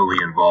 heavily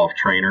involved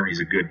trainer. He's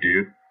a good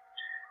dude.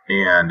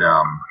 And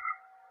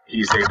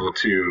he's able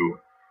to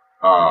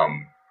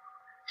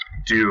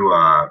do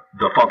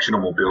the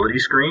functional mobility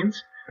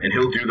screens, and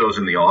he'll do those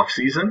in the off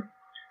season,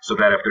 so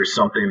that if there's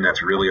something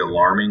that's really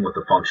alarming with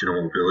the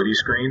functional mobility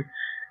screen,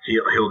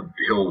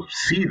 he'll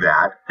see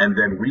that, and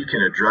then we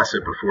can address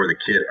it before the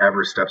kid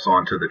ever steps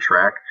onto the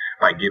track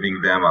by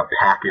giving them a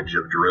package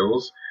of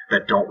drills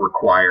that don't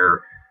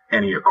require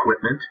any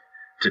equipment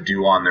to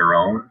do on their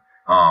own,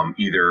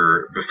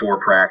 either before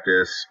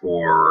practice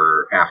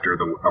or after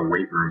a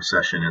weight room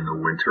session in the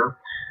winter.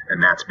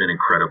 And that's been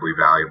incredibly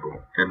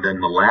valuable. And then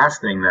the last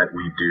thing that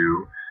we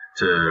do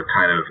to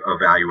kind of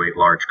evaluate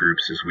large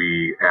groups is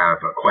we have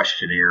a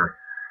questionnaire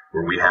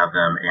where we have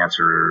them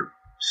answer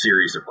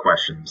series of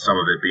questions, some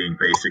of it being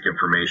basic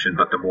information,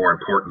 but the more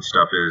important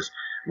stuff is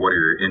what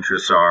your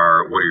interests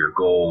are, what are your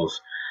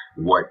goals,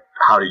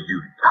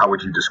 how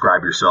would you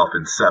describe yourself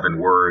in 7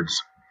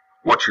 words,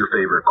 what's your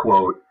favorite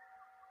quote,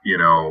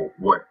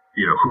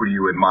 who do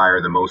you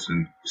admire the most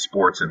in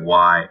sports and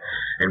why,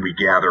 and we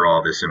gather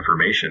all this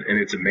information. And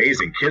it's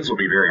amazing. Kids will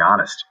be very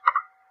honest.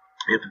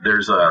 If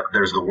there's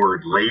the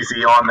word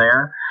lazy on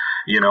there,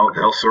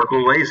 they'll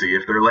circle lazy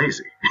if they're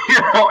lazy,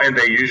 and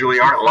they usually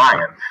aren't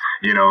lying.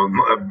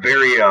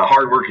 Very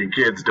hardworking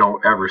kids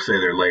don't ever say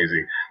they're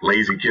lazy.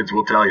 Lazy kids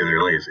will tell you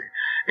they're lazy.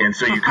 And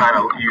so you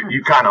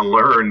kind of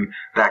learn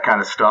that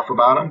kind of stuff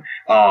about them.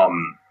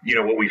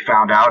 What we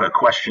found out, a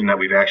question that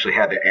we've actually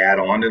had to add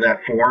on to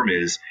that form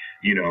is,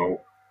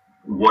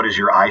 what is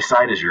your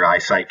eyesight? Is your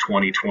eyesight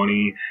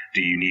 20/20?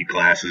 Do you need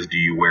glasses? Do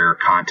you wear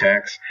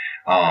contacts?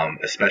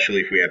 Especially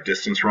if we have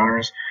distance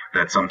runners,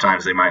 that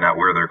sometimes they might not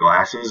wear their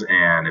glasses,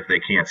 and if they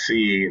can't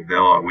see,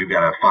 we've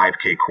got a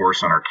 5K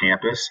course on our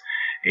campus,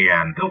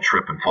 and they'll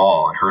trip and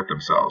fall and hurt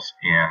themselves.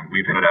 And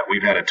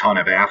we've had a ton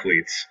of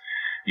athletes,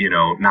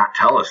 not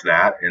tell us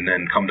that, and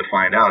then come to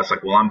find out it's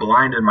like, well, I'm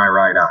blind in my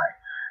right eye.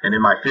 And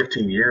in my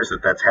 15 years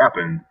that's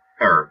happened,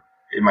 or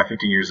in my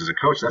 15 years as a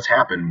coach, that's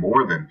happened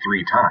more than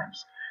 3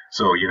 times.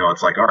 So,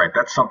 it's like, all right,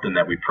 that's something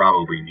that we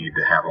probably need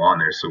to have on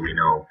there so we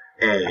know,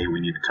 A, we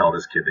need to tell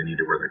this kid they need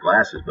to wear their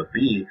glasses, but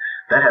B,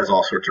 that has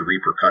all sorts of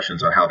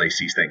repercussions on how they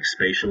see things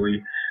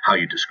spatially, how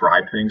you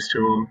describe things to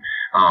them,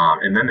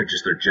 and then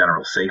just their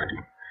general safety.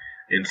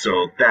 And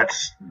so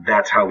that's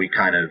how we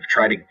kind of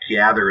try to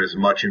gather as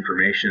much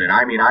information. And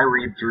I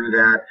read through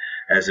that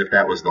as if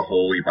that was the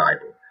Holy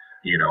Bible.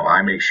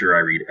 I make sure I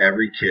read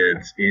every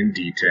kid's in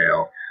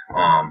detail,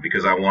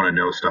 because I want to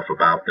know stuff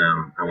about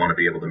them. I want to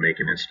be able to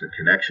make an instant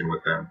connection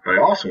with them. But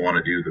I also want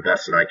to do the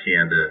best that I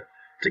can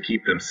to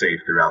keep them safe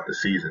throughout the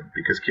season,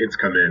 because kids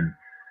come in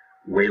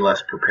way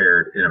less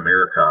prepared in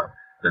America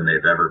than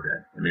they've ever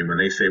been. When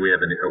they say we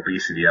have an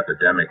obesity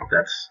epidemic,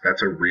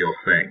 that's a real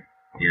thing.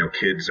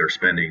 Kids are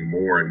spending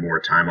more and more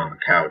time on the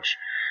couch,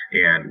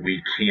 and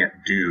we can't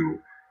do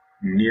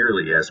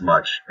nearly as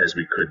much as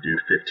we could do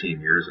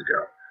 15 years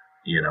ago.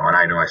 And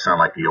I know I sound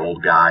like the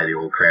old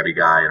crabby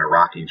guy in a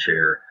rocking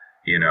chair,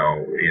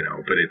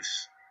 but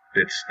it's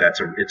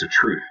a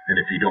truth. And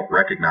if you don't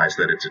recognize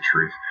that it's a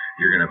truth,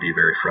 you're going to be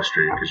very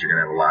frustrated because you're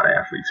going to have a lot of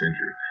athletes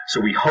injured. So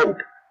we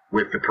hope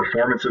with the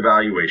performance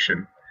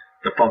evaluation,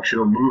 the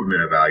functional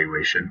movement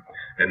evaluation,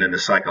 and then the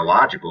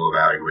psychological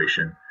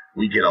evaluation,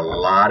 we get a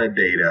lot of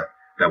data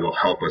that will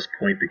help us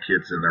point the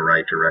kids in the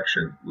right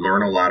direction,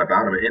 learn a lot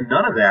about them. And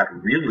none of that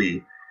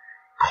really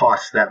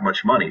costs that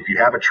much money. If you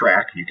have a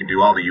track, you can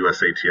do all the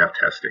USATF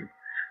testing.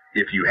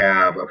 If you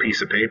have a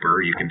piece of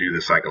paper, you can do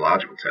the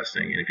psychological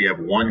testing. And if you have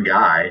one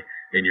guy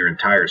in your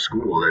entire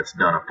school that's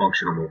done a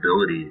functional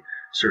mobility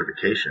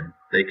certification,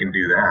 they can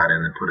do that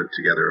and then put it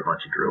together a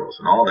bunch of drills.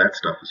 And all that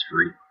stuff is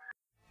free.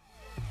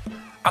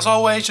 As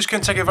always, just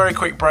going to take a very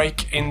quick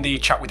break in the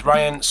chat with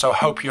Ryan, so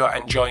hope you're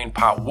enjoying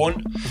part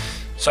 1.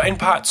 So in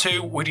part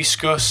 2, we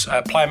discuss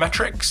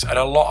plyometrics and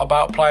a lot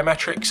about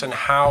plyometrics and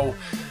how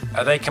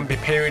they can be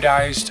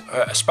periodized,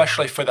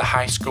 especially for the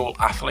high school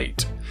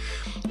athlete.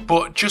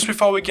 But just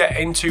before we get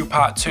into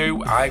part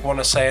 2, I want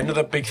to say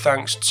another big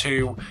thanks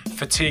to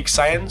Fatigue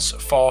Science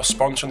for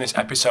sponsoring this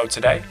episode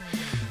today.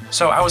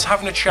 So I was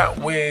having a chat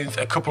with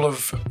a couple of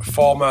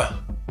former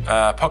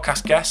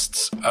podcast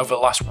guests over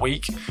the last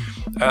week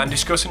and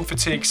discussing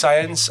Fatigue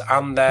Science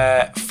and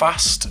their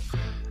FAST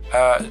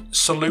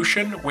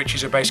solution, which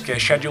is basically a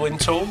scheduling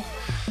tool.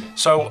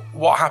 So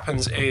what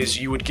happens is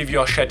you would give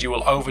your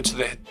schedule over to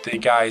the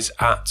guys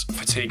at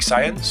Fatigue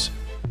Science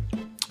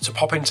to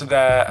pop into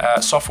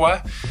their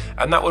software,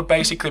 and that would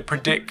basically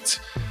predict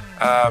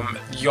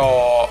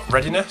your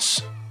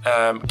readiness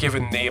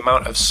given the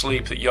amount of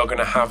sleep that you're going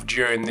to have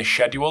during this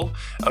schedule.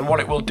 And what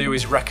it will do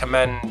is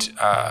recommend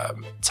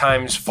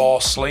times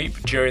for sleep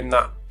during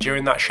that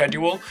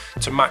schedule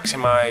to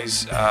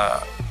maximize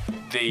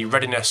the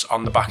readiness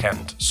on the back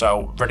end,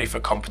 so ready for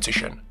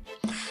competition.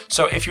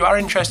 So if you are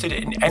interested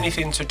in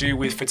anything to do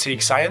with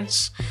Fatigue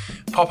Science,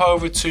 pop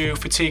over to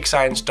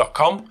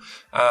fatiguescience.com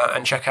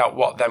and check out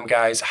what them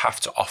guys have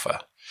to offer.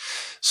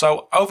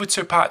 So over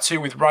to part 2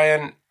 with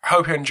Ryan.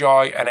 Hope you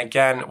enjoy, and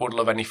again, would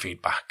love any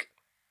feedback.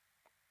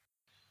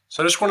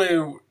 So I just want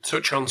to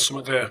touch on some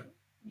of the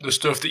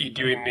stuff that you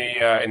do in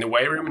the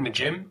weight room, in the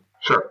gym.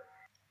 Sure.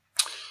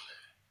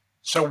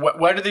 So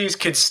where do these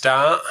kids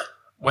start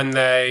when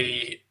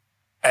they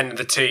enter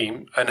the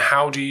team, and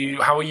how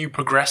are you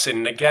progressing?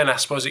 And again, I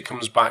suppose it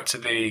comes back to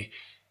the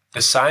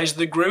size of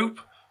the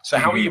group. So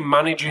how are you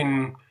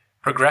managing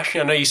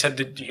progression? I know you said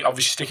that you're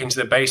obviously sticking to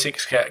the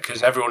basics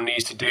because everyone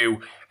needs to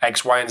do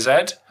X, Y, and Z.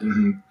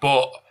 Mm-hmm.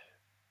 But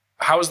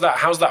how's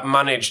that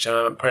managed?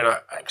 I'm probably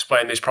not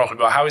explaining this properly,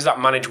 but how is that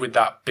managed with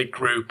that big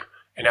group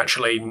in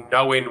actually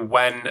knowing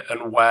when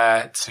and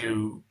where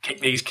to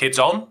kick these kids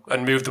on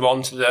and move them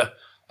on to the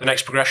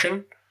next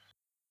progression?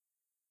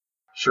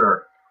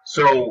 Sure.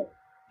 So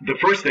the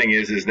first thing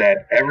is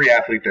that every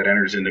athlete that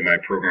enters into my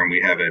program,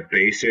 we have a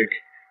basic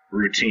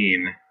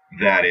routine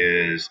that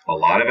is a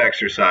lot of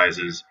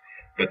exercises,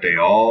 but they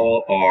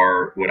all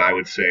are what I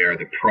would say are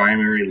the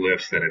primary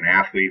lifts that an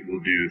athlete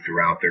will do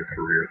throughout their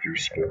career through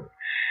sport.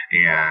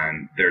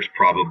 And there's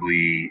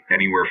probably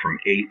anywhere from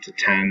 8 to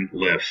 10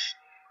 lifts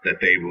that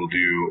they will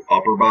do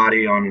upper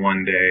body on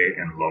one day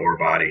and lower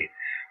body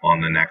on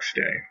the next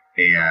day.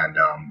 And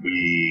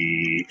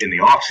we, in the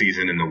off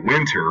season, in the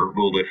winter,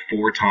 will lift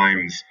 4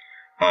 times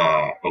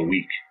a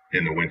week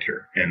in the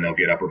winter, and they'll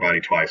get upper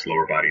body twice,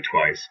 lower body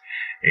twice.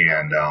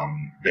 And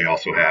they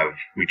also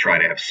we try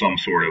to have some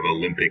sort of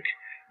Olympic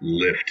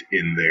lift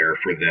in there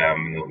for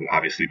them, and there'll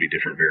obviously be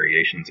different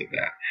variations of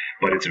that.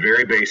 But it's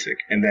very basic.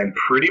 And then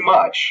pretty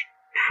much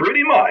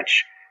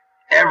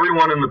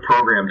everyone in the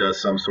program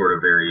does some sort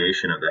of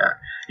variation of that,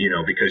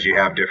 because you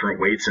have different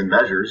weights and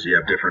measures, you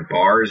have different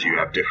bars, you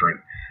have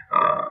different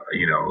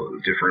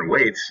different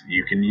weights,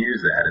 you can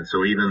use that. And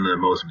so even the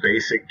most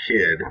basic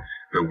kid,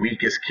 the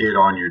weakest kid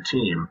on your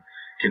team,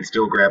 can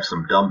still grab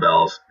some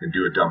dumbbells and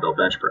do a dumbbell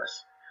bench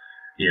press.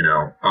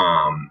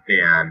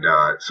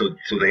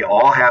 So they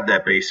all have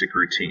that basic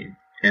routine.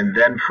 And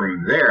then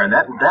from there, and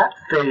that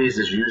phase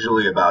is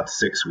usually about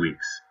 6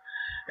 weeks.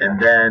 And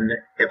then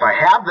if I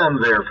have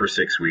them there for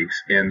 6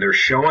 weeks and they're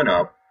showing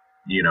up,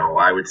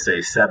 I would say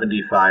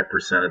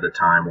 75% of the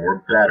time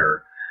or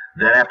better,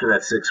 then after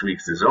that 6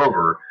 weeks is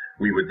over,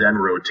 we would then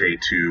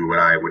rotate to what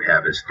I would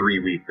have as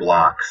 3-week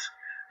blocks,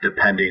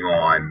 depending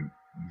on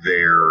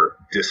their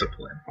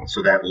discipline.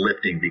 So that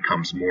lifting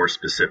becomes more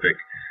specific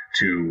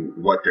to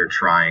what they're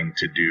trying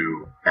to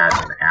do as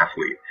an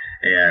athlete.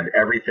 And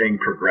everything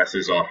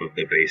progresses off of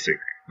the basic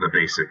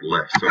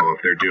lift. So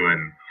if they're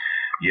doing,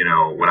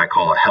 what I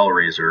call a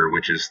Hellraiser,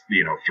 which is,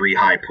 3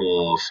 high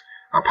pulls,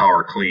 a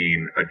power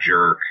clean, a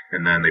jerk,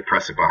 and then they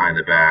press it behind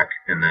the back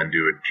and then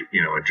do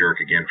a jerk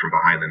again from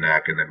behind the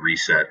neck and then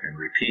reset and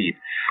repeat.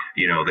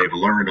 They've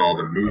learned all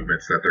the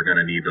movements that they're going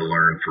to need to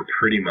learn for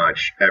pretty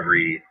much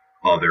every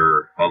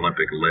other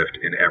Olympic lift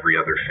in every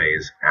other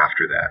phase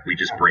after that. We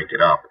just break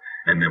it up,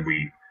 and then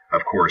we,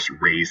 of course,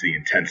 raise the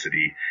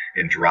intensity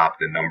and drop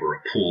the number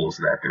of pulls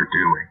that they're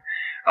doing.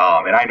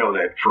 And I know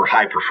that for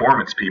high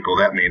performance people,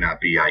 that may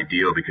not be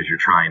ideal because you're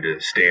trying to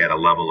stay at a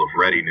level of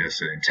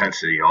readiness and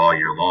intensity all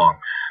year long.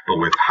 But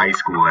with high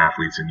school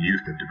athletes and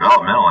youth and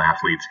developmental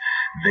athletes,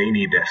 they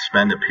need to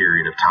spend a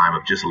period of time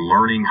of just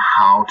learning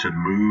how to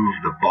move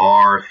the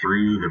bar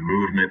through the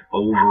movement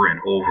over and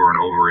over and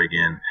over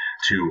again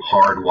to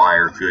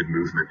hardwire good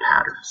movement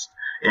patterns.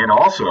 And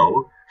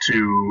also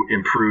to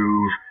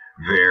improve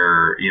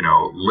their,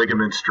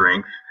 ligament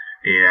strength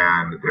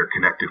and their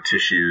connective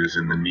tissues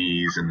in the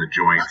knees and the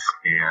joints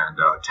and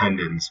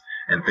tendons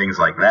and things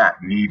like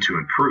that need to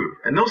improve.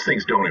 And those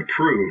things don't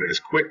improve as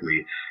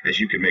quickly as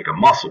you can make a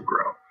muscle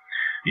grow.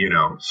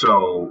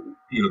 So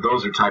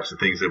those are types of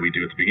things that we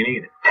do at the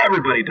beginning.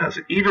 Everybody does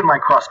it. Even my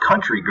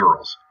cross-country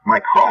girls.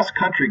 My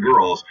cross-country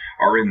girls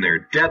are in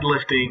there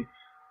deadlifting,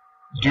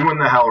 doing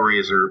the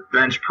Hellraiser,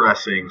 bench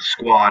pressing,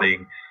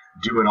 squatting,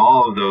 doing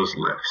all of those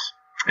lifts.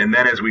 And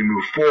then as we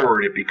move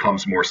forward, it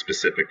becomes more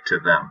specific to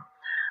them.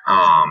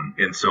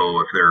 And so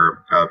if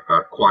they're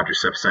a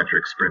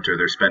quadriceps-centric sprinter,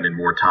 they're spending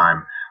more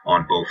time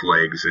on both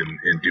legs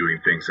and doing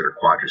things that are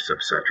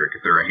quadriceps-centric.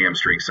 If they're a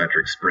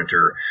hamstring-centric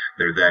sprinter,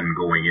 they're then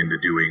going into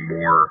doing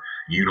more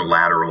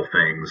unilateral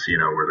things,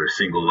 where their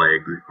single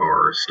leg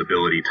or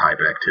stability-type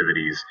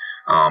activities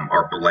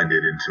are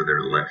blended into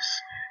their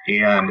lifts.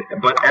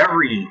 But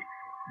every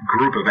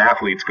group of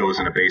athletes goes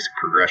in a basic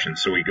progression.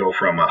 So we go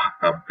from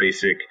a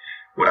basic,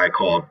 what I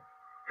call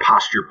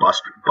posture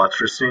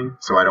buttressing.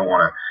 So I don't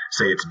want to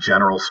say it's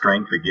general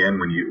strength. Again,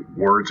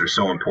 words are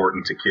so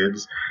important to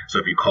kids. So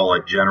if you call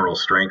it general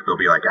strength, they'll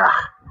be like,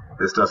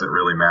 this doesn't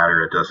really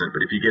matter. It doesn't.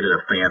 But if you get it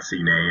a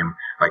fancy name,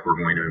 like we're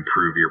going to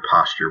improve your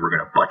posture, we're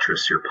going to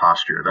buttress your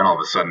posture, then all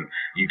of a sudden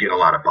you get a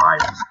lot of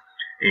buy-in.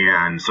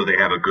 And so they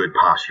have a good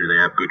posture, they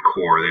have good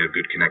core, they have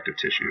good connective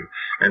tissue.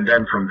 And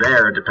then from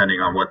there, depending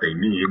on what they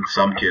need,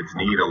 some kids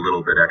need a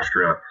little bit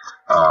extra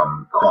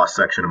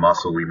cross-section of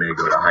muscle. We may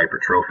go to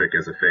hypertrophic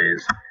as a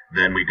phase.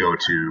 Then we go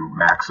to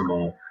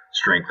maximal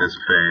strength as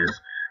a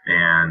phase.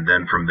 And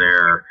then from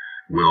there,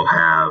 we'll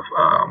have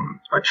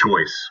a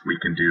choice. We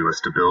can do a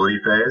stability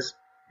phase,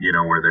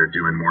 where they're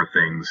doing more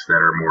things that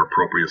are more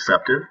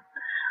proprioceptive.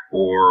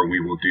 Or we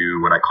will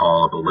do what I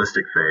call a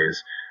ballistic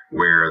phase,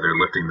 where they're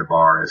lifting the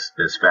bar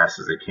as fast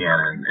as they can,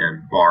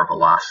 and bar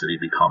velocity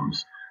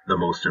becomes the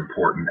most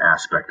important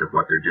aspect of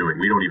what they're doing.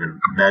 We don't even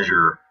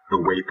measure the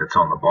weight that's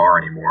on the bar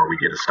anymore. We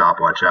get a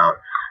stopwatch out,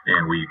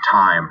 and we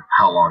time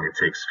how long it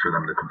takes for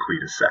them to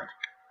complete a set.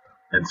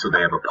 And so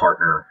they have a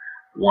partner.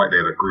 They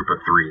have a group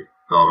of 3.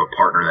 They'll have a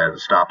partner that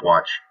has a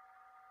stopwatch,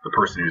 the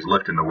person who's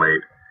lifting the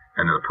weight,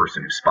 and then the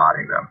person who's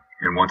spotting them.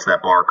 And once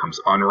that bar comes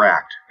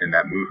unracked and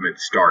that movement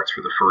starts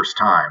for the first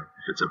time,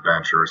 if it's a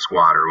bench or a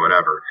squat or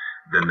whatever,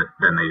 then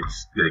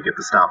they get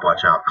the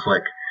stopwatch out,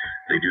 click,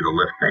 they do the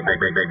lift, bang, bang,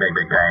 bang, bang, bang,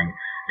 bang, bang,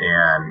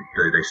 and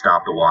they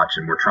stop the watch,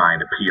 and we're trying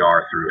to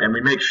PR through. And we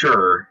make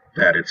sure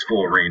that it's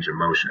full range of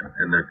motion,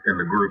 and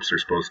the groups are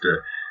supposed to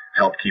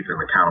help keep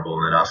them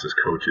accountable, and then us as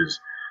coaches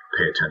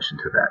pay attention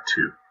to that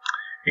too.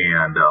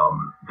 And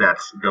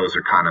those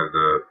are kind of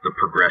the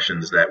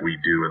progressions that we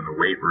do in the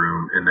weight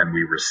room, and then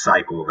we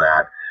recycle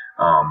that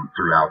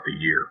throughout the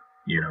year.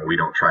 We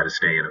don't try to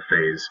stay in a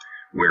phase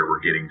where we're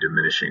getting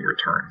diminishing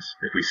returns.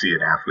 If we see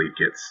an athlete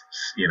gets,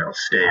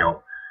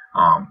 stale,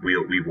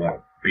 we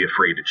won't be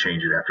afraid to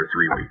change it after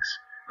 3 weeks.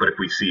 But if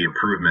we see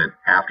improvement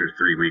after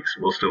 3 weeks,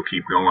 we'll still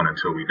keep going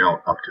until we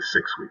don't, up to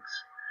 6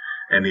 weeks.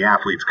 And the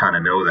athletes kind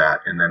of know that.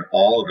 And then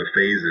all of the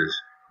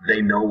phases,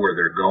 they know where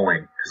they're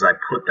going, because I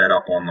put that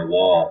up on the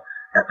wall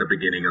at the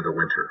beginning of the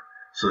winter.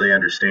 So they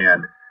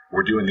understand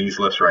we're doing these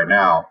lifts right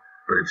now,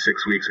 but in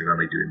 6 weeks I'm going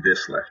to be doing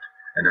this lift.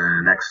 And then in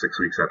the next 6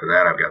 weeks after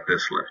that, I've got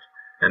this lift.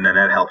 And then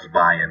that helps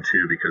buy in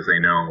too, because they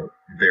know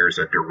there's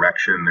a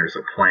direction, there's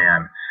a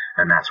plan,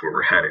 and that's where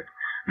we're headed.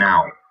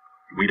 Now,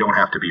 we don't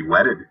have to be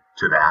wedded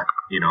to that.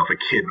 If a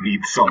kid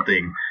needs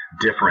something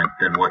different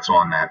than what's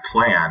on that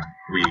plan,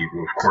 we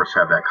will of course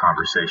have that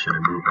conversation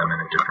and move them in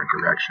a different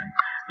direction.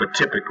 But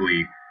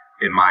typically,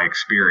 in my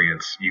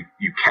experience,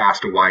 you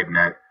cast a wide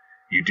net,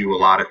 you do a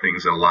lot of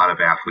things that a lot of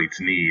athletes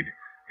need,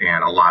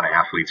 and a lot of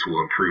athletes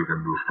will improve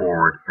and move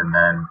forward, and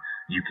then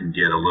you can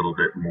get a little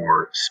bit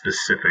more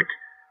specific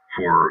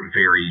for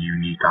very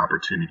unique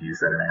opportunities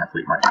that an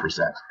athlete might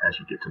present as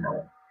you get to know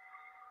them.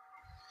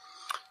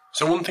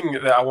 So one thing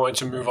that I wanted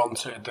to move on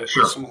to, that's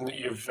Sure. something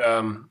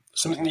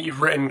that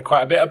you've written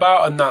quite a bit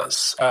about, and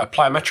that's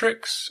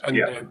plyometrics and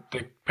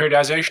the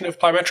periodization of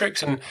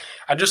plyometrics. And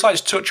I'd just like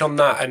to touch on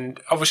that,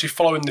 and obviously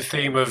following the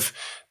theme of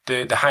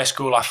the high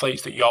school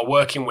athletes that you're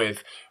working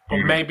with, but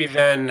maybe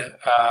then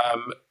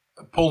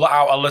pull that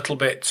out a little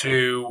bit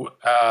to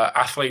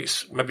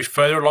athletes maybe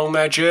further along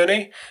their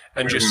journey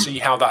and just see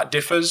how that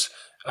differs.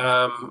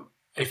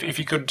 If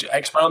you could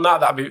expand on that,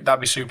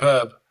 that'd be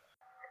superb.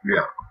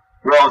 Yeah.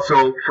 Well,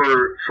 so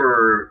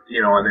for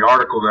in the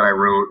article that I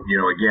wrote,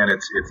 again,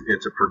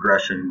 it's a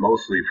progression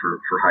mostly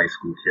for high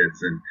school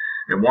kids,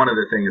 and one of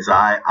the things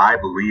I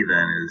believe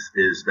in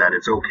is that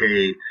it's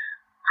okay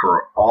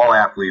for all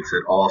athletes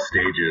at all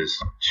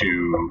stages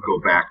to go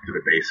back to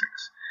the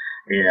basics.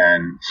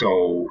 And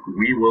so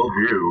we will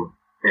do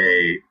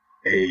a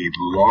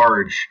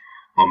large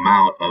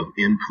amount of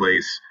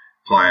in-place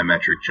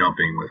plyometric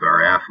jumping with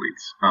our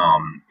athletes.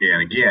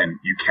 And again,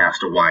 you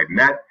cast a wide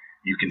net.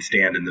 You can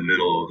stand in the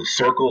middle of the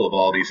circle of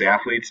all these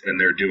athletes, and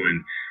they're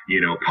doing,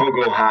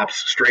 pogo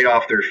hops straight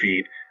off their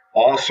feet,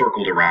 all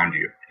circled around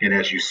you. And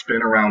as you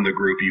spin around the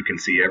group, you can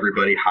see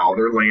everybody, how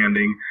they're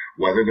landing,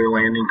 whether they're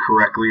landing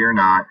correctly or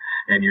not.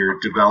 And you're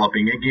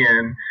developing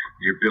again,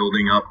 you're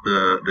building up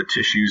the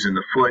tissues in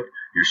the foot,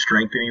 you're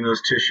strengthening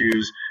those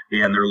tissues,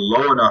 and they're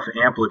low enough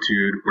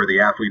amplitude where the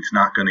athlete's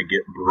not going to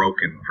get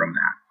broken from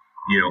that.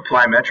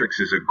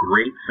 Plyometrics is a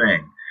great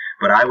thing.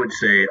 But I would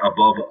say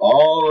above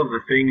all of the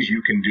things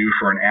you can do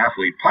for an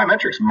athlete,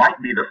 plyometrics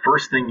might be the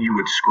first thing you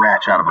would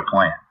scratch out of a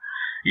plan,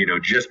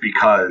 just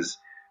because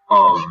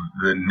of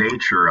the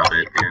nature of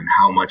it and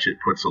how much it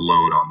puts a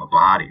load on the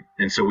body.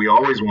 And so we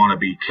always want to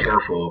be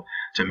careful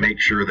to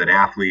make sure that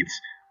athletes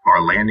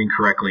are landing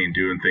correctly and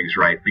doing things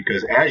right.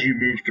 Because as you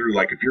move through,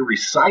 like if you're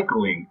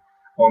recycling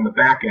on the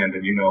back end,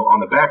 and on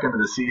the back end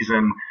of the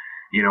season,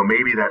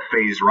 maybe that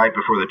phase right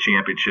before the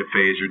championship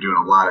phase, you're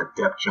doing a lot of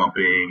depth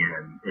jumping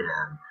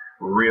and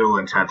real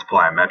intense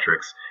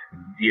plyometrics.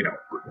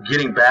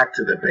 Getting back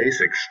to the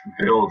basics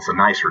builds a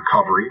nice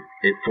recovery.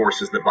 It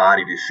forces the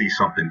body to see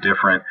something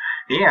different.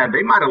 And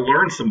they might have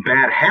learned some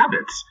bad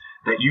habits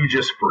that you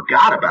just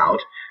forgot about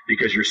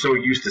because you're so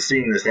used to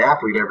seeing this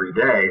athlete every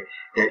day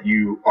that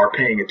you are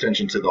paying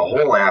attention to the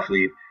whole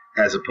athlete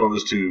as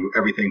opposed to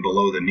everything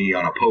below the knee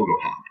on a pogo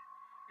hop.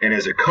 And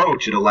as a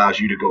coach, it allows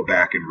you to go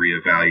back and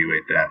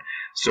reevaluate that.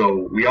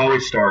 So we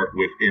always start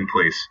with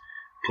in-place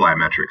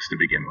plyometrics to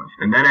begin with.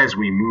 And then as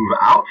we move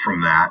out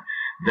from that,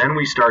 then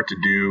we start to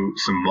do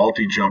some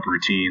multi-jump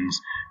routines,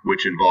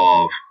 which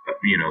involve,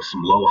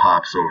 some low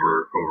hops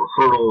over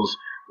hurdles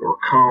or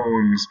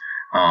cones,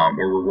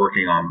 where we're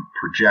working on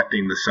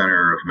projecting the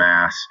center of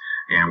mass,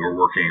 and we're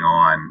working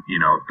on,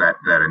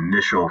 that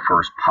initial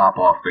first pop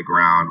off the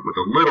ground with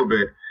a little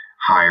bit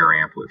higher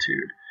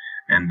amplitude.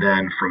 And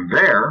then from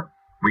there,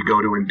 we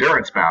go to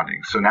endurance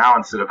bounding. So now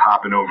instead of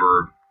hopping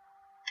over,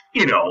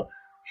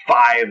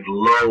 5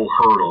 low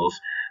hurdles,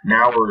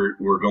 now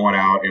we're going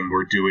out and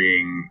we're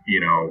doing,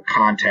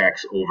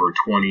 contacts over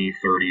 20,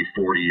 30,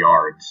 40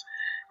 yards,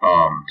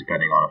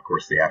 depending on, of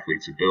course, the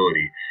athlete's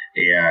ability.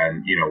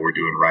 And, we're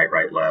doing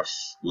right,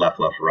 lefts, left,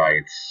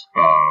 rights.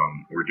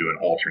 We're doing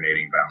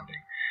alternating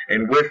bounding.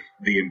 And with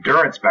the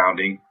endurance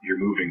bounding, you're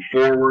moving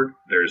forward.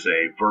 There's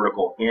a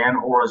vertical and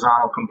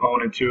horizontal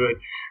component to it.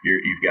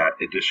 You've got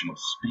additional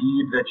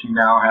speed that you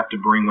now have to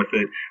bring with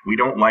it. We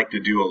don't like to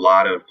do a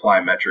lot of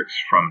plyometrics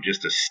from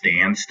just a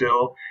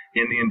standstill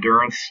in the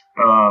endurance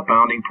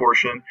bounding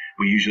portion.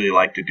 We usually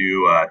like to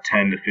do a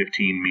 10 to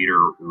 15 meter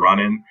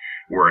run-in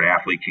where an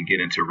athlete can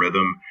get into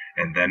rhythm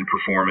and then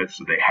perform it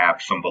so they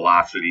have some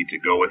velocity to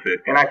go with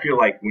it. And I feel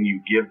like when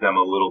you give them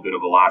a little bit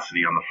of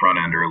velocity on the front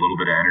end or a little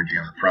bit of energy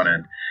on the front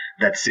end,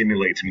 that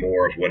simulates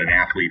more of what an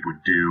athlete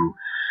would do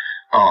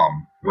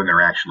when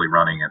they're actually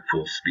running at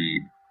full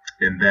speed.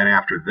 And then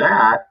after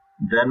that,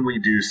 then we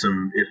do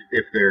some,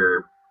 if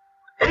they're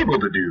able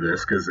to do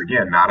this, because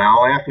again, not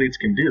all athletes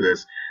can do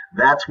this,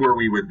 that's where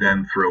we would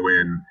then throw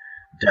in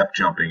depth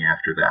jumping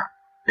after that.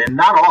 And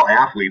not all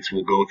athletes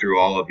will go through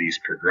all of these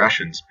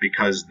progressions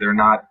because they're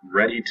not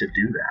ready to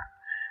do that.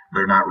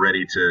 They're not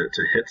ready to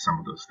hit some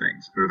of those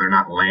things, or they're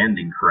not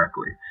landing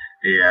correctly.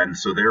 And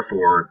so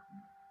therefore,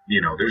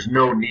 there's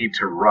no need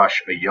to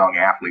rush a young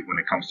athlete when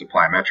it comes to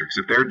plyometrics.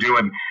 If they're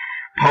doing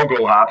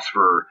pogo hops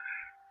for,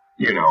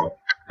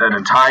 an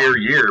entire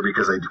year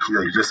because they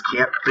just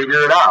can't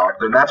figure it out,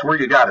 then that's where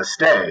you got to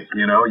stay.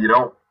 You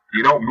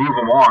don't move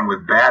them on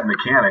with bad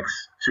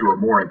mechanics to a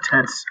more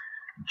intense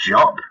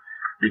jump,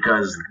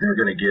 because they're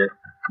going to get,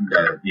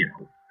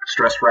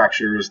 stress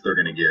fractures, they're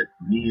going to get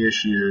knee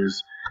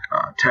issues,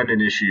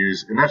 tendon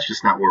issues, and that's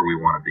just not where we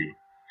want to be.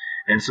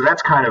 And so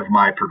that's kind of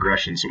my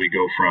progression. So we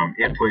go from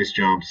in-place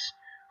jumps,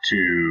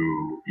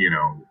 to,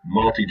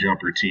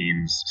 multi-jump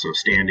routines, so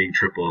standing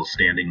triples,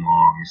 standing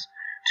longs,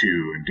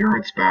 to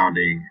endurance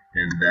bounding,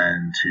 and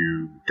then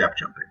to depth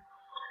jumping.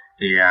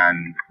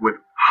 And with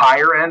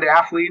higher end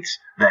athletes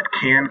that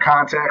can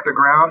contact the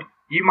ground,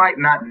 you might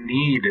not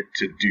need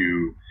to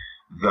do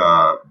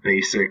the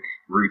basic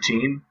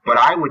routine, but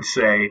I would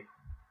say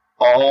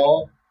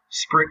all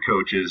sprint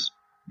coaches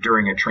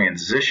during a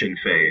transition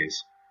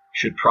phase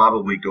should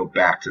probably go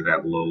back to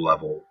that low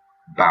level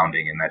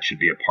bounding, and that should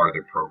be a part of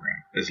their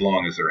program as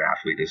long as their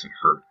athlete isn't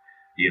hurt,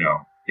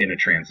 in a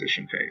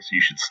transition phase.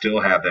 You should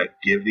still have that,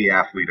 give the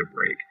athlete a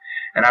break.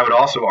 And I would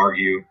also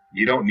argue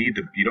you don't need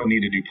to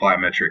do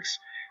plyometrics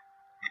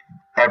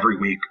every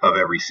week of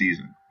every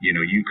season.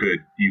 You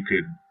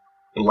could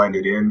blend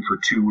it in for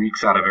 2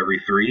 weeks out of every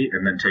 3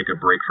 and then take a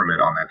break from it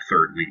on that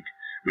 3rd week,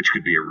 which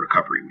could be a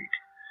recovery week.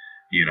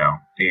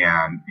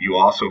 And you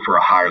also, for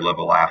a higher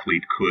level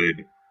athlete,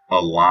 could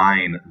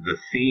align the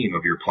theme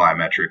of your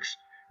plyometrics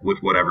with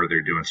whatever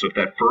they're doing. So if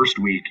that first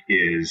week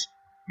is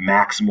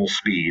maximal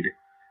speed,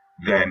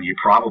 then you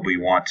probably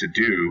want to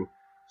do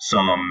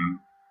some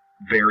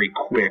very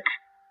quick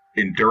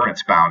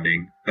endurance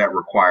bounding that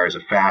requires a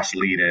fast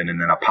lead in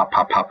and then a pop,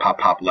 pop, pop, pop,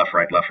 pop, left,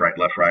 right, left, right,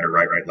 left, right, or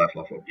right, right, left,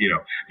 left,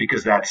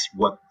 because that's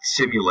what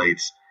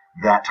simulates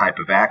that type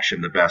of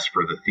action the best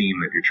for the theme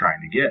that you're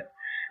trying to get.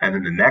 And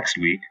then the next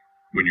week,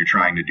 when you're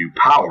trying to do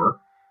power,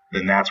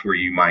 then that's where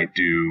you might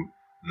do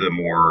the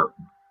more,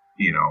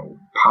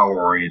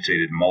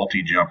 power-orientated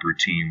multi-jump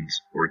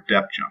routines or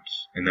depth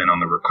jumps. And then on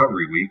the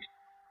recovery week,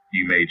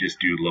 you may just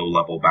do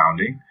low-level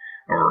bounding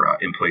or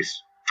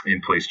in-place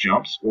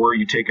jumps, or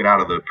you take it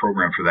out of the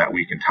program for that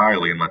week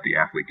entirely and let the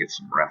athlete get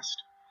some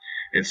rest.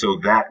 And so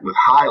that, with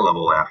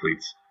high-level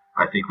athletes,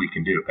 I think we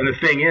can do. And the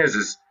thing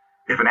is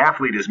if an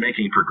athlete is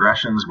making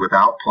progressions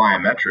without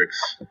plyometrics,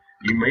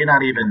 you may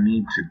not even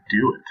need to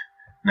do it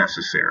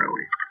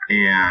necessarily.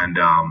 And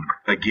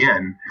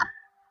again,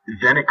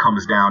 then it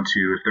comes down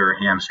to if they're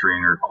a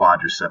hamstring or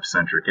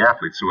quadriceps-centric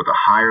athlete. So with a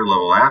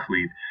higher-level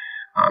athlete,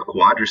 a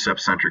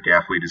quadriceps-centric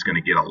athlete is going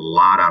to get a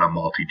lot out of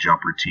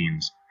multi-jump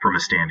routines from a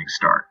standing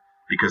start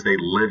because they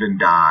live and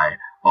die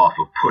off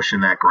of pushing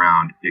that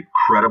ground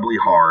incredibly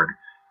hard,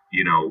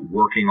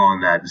 working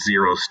on that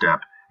 0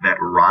 step, that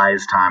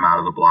rise time out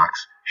of the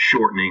blocks,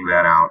 shortening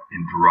that out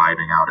and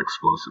driving out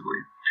explosively.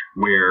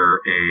 Where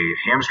a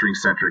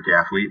hamstring-centric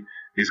athlete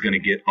is going to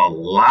get a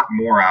lot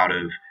more out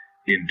of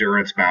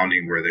endurance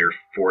bounding where they're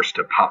forced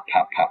to pop,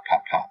 pop, pop,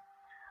 pop, pop.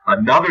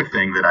 Another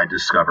thing that I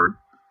discovered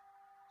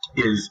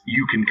is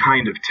you can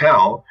kind of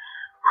tell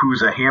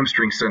who's a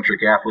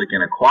hamstring-centric athlete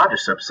and a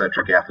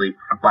quadriceps-centric athlete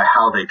by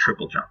how they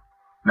triple jump.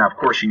 Now, of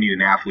course, you need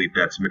an athlete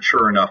that's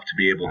mature enough to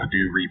be able to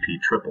do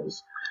repeat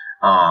triples.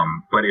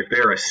 But if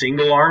they're a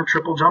single-arm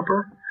triple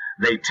jumper,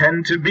 they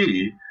tend to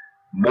be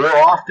more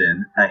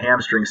often a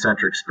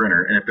hamstring-centric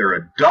sprinter. And if they're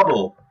a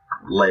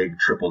double-leg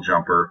triple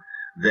jumper,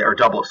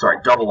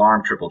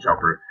 double-arm triple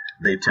jumper,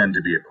 they tend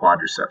to be a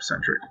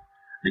quadriceps-centric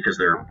because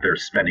they're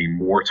spending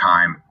more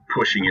time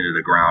pushing into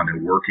the ground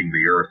and working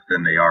the earth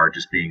than they are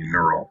just being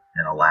neural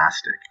and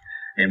elastic.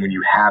 And when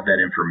you have that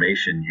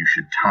information, you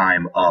should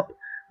time up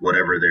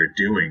whatever they're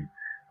doing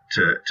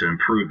to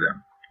improve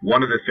them.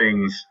 One of the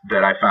things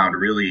that I found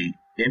really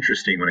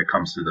interesting when it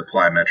comes to the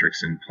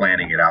plyometrics and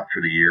planning it out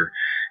for the year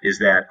is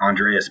that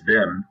Andreas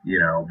Bim,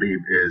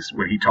 is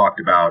when he talked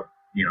about,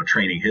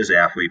 training his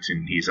athletes,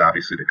 and he's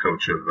obviously the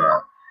coach of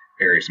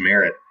Aries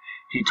Merit,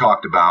 he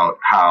talked about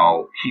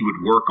how he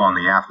would work on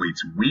the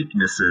athlete's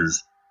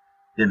weaknesses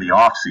in the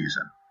off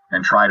season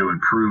and try to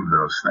improve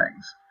those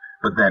things.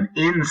 But then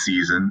in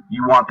season,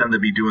 you want them to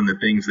be doing the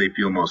things they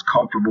feel most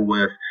comfortable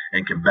with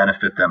and can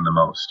benefit them the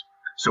most.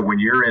 So when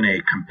you're in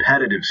a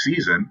competitive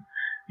season,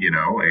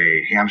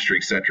 a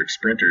hamstring-centric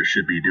sprinter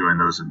should be doing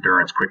those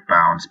endurance quick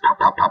bounds, pop,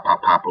 pop, pop,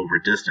 pop, pop over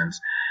distance,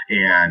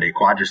 and a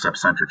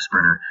quadriceps-centric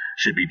sprinter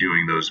should be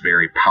doing those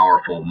very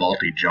powerful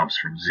multi-jumps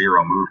from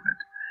 0 movement,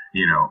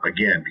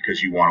 again,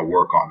 because you want to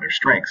work on their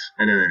strengths.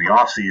 And then in the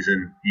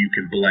off-season, you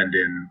can blend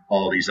in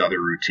all these other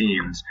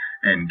routines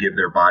and give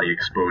their body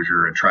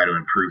exposure and try to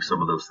improve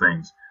some of those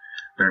things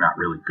they're not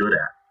really good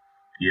at,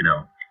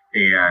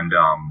 And,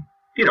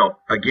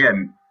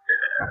 again,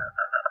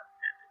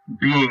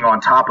 being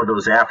on top of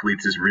those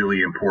athletes is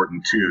really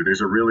important too.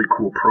 There's a really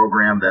cool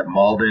program that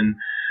Malden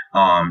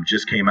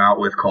just came out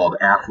with called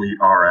Athlete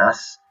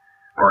RS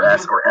or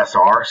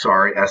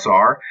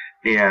SR.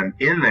 And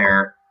in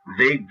there,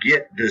 they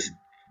get this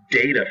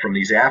data from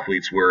these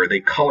athletes where they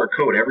color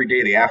code every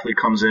day. The athlete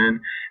comes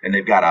in and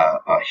they've got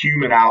a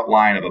human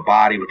outline of a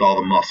body with all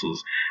the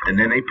muscles. And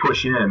then they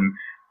push in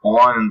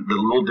on the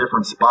little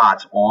different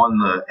spots on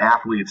the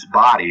athlete's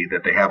body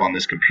that they have on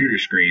this computer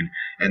screen,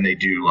 and they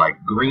do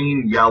like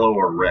green, yellow,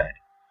 or red.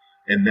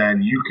 And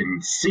then you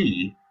can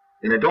see,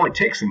 and it only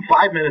takes them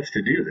 5 minutes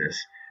to do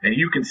this, and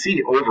you can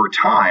see over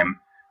time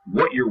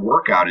what your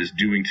workout is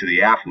doing to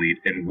the athlete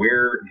and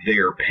where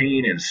their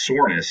pain and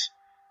soreness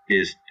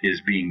is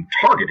being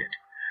targeted.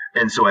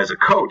 And so as a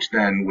coach,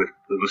 then with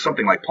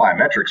something like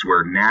plyometrics,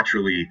 where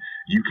naturally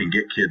you can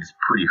get kids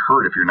pretty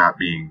hurt if you're not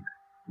being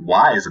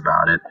wise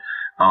about it,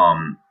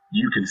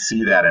 you can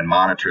see that and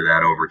monitor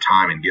that over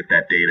time and get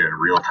that data in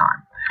real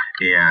time.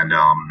 And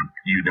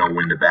you know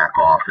when to back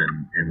off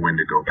and when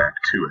to go back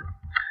to it.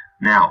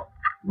 Now,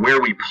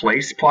 where we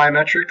place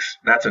plyometrics,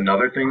 that's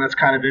another thing that's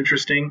kind of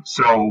interesting.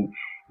 So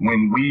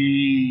when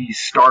we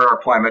start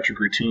our plyometric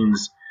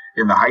routines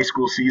in the high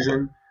school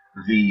season,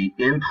 the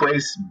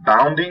in-place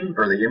bounding,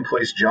 or the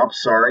in-place jump,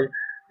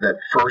 that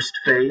first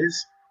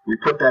phase, we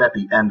put that at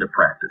the end of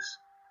practice.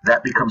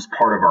 That becomes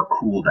part of our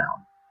cool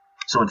down.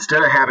 So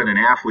instead of having an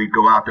athlete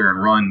go out there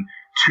and run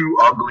 2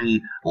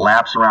 ugly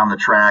laps around the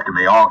track and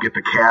they all get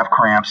the calf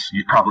cramps,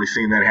 you've probably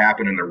seen that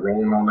happen, and they're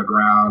rolling on the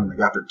ground and they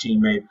got their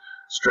teammate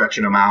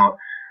stretching them out.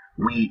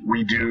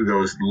 We do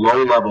those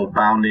low-level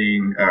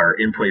bounding or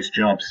in-place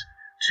jumps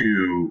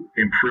to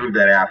improve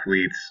that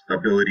athlete's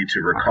ability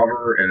to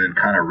recover and then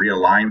kind of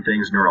realign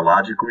things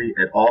neurologically.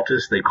 At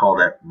Altus, they call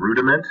that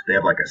rudiment. They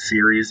have like a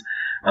series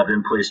of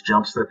in-place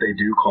jumps that they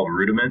do called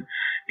rudiment.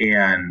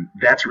 And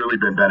that's really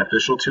been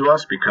beneficial to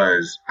us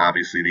because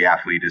obviously the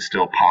athlete is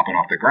still popping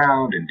off the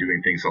ground and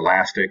doing things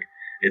elastic.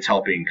 It's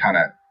helping kind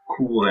of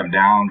cool them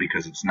down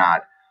because it's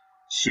not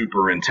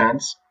super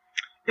intense.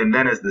 And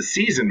then as the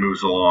season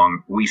moves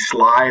along, we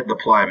slide the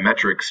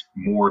plyometrics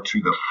more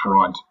to the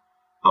front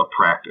of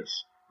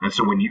practice. And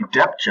so when you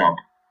depth jump,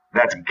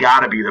 that's got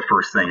to be the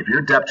first thing. If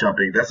you're depth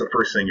jumping, that's the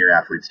first thing your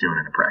athlete's doing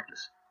in a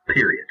practice,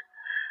 period.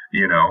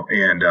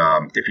 And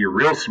if you're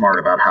real smart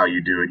about how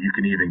you do it, you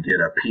can even get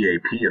a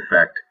PAP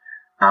effect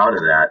out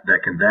of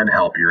that can then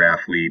help your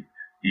athlete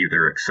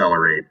either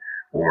accelerate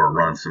or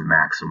run some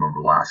maximum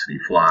velocity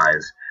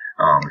flies.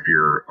 If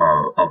you're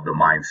of the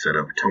mindset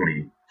of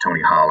Tony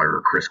Holler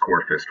or Chris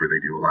Corfist, where they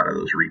do a lot of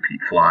those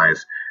repeat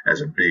flies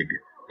as a big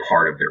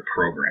part of their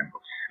program.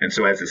 And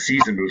so as the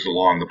season moves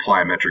along, the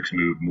plyometrics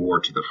move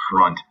more to the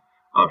front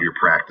of your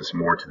practice,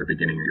 more to the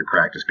beginning of your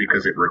practice,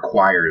 because it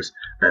requires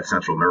that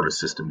central nervous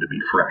system to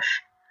be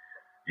fresh.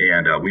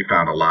 And we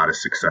found a lot of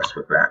success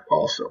with that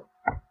also.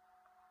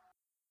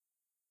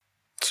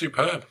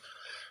 Superb.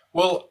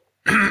 Well,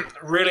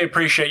 really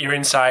appreciate your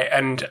insight.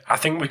 And I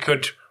think we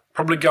could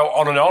probably go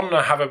on and on.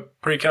 I have a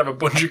pretty kind of a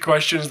bunch of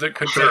questions that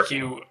could take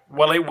you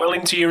well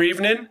into your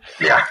evening.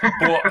 Yeah.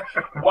 But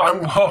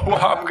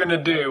what I'm going to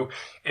do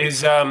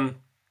is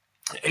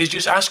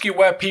just ask you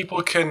where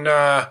people can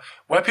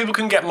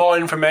get more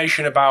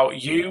information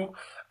about you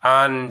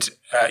and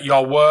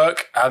your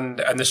work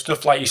and the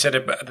stuff like you said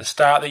at the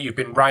start that you've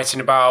been writing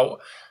about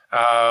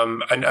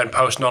and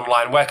posting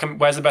online.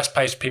 Where's the best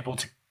place for people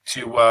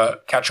to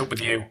catch up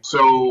with you?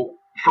 So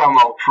from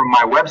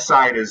my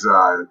website is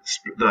it's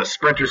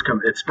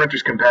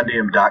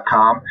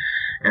sprinterscompendium.com,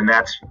 and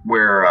that's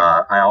where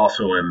I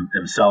also am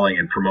selling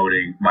and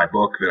promoting my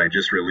book that I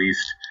just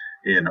released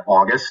in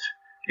August.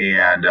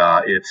 And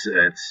it's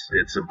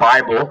a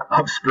Bible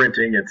of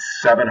sprinting. It's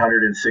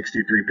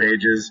 763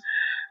 pages.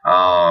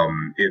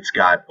 It's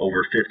got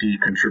over 50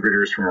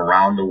 contributors from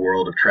around the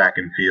world of track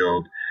and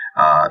field.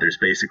 There's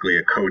basically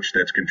a coach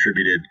that's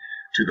contributed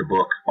to the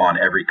book on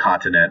every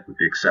continent, with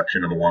the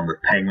exception of the one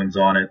with penguins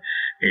on it.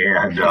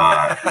 And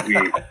I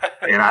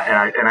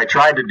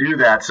tried to do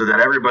that so that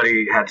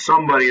everybody had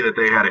somebody that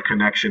they had a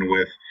connection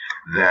with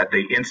that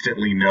they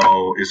instantly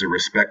know is a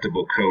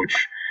respectable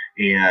coach.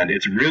 And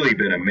it's really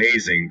been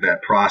amazing,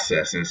 that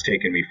process, and it's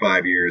taken me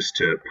 5 years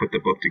to put the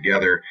book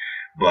together.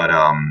 But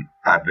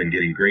I've been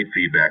getting great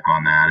feedback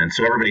on that, and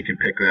so everybody can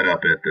pick that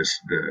up at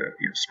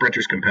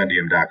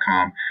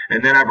sprinterscompendium.com.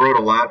 And then I wrote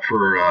a lot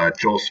for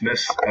Joel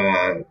Smith's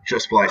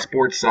Just Fly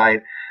Sports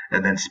site,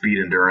 and then Speed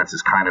Endurance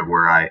is kind of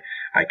where I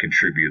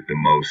contribute the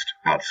most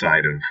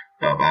outside of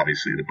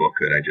obviously the book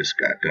that I just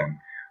got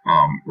done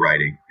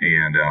writing.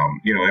 And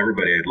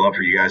everybody, I'd love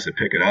for you guys to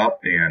pick it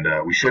up, and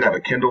we should have a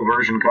Kindle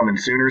version coming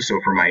sooner.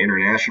 So for my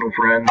international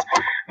friends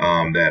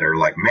that are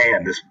like,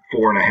 man, this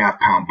 4.5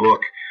 pound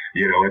book,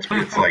 it's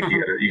like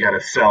you got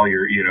to sell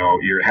your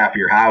half of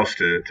your house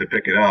to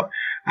pick it up.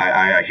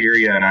 I hear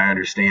you and I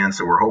understand.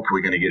 So we're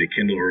hopefully going to get a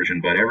Kindle version,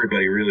 but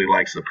everybody really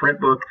likes the print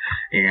book,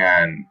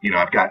 and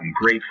I've gotten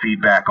great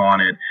feedback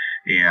on it.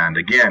 And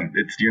again,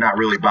 you're not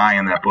really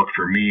buying that book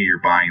for me. You're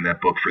buying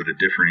that book for the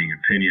differing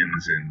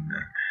opinions and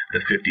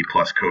the 50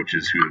 plus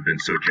coaches who have been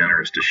so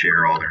generous to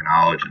share all their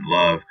knowledge and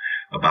love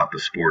about the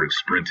sport of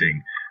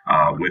sprinting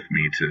with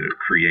me to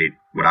create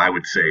what I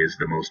would say is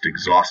the most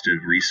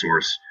exhaustive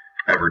resource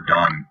ever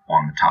done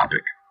on the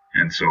topic.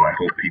 And so I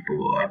hope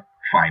people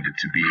find it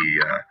to be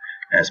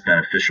as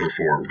beneficial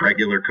for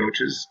regular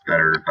coaches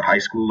that are at the high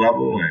school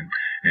level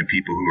and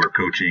people who are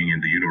coaching in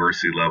the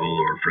university level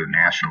or for the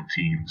national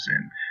teams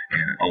and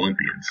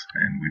Olympians.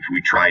 And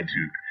we tried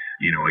to,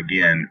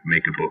 again,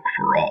 make a book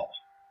for all.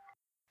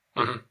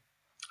 Mm-hmm.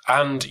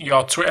 And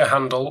your Twitter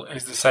handle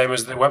is the same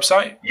as the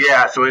website?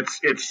 Yeah, so it's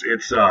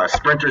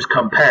Sprinters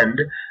Compend.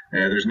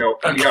 There's no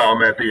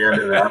yum at the end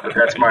of that, but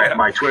that's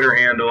my Twitter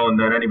handle, and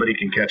then anybody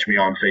can catch me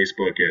on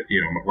Facebook at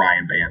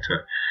Ryan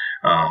Banta.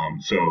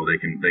 So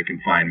they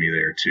can find me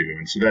there too.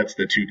 And so that's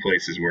the two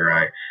places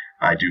where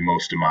I do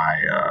most of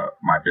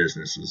my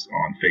businesses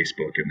on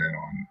Facebook and then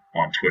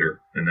on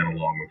Twitter, and then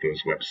along with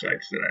those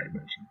websites that I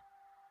mentioned.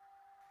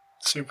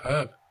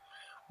 Superb.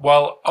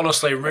 Well,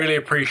 honestly, really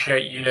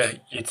appreciate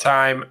your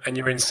time and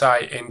your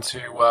insight into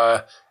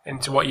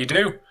what you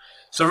do.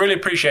 So really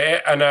appreciate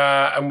it,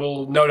 and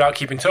we'll no doubt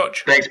keep in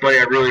touch. Thanks, buddy.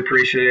 I really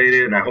appreciate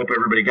it, and I hope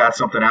everybody got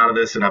something out of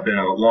this. And I've been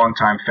a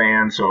long-time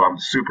fan, so I'm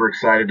super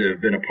excited to have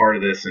been a part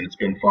of this, and it's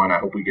been fun. I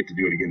hope we get to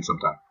do it again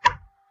sometime.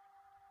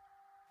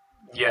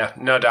 Yeah,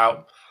 no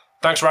doubt.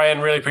 Thanks, Ryan.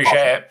 Really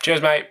appreciate it.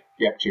 Cheers, mate.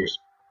 Yeah, cheers.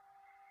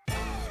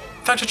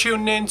 Thanks for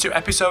tuning in to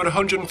episode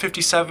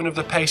 157 of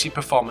the Pacey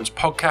Performance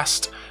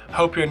Podcast.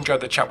 Hope you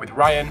enjoyed the chat with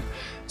Ryan.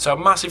 So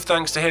massive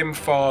thanks to him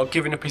for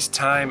giving up his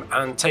time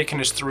and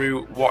taking us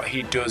through what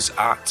he does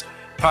at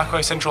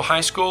Parkway Central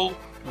High School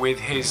with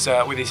his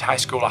high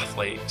school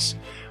athletes.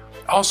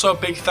 Also,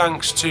 big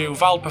thanks to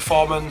Val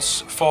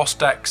Performance, Force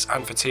Decks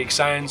and Fatigue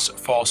Science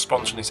for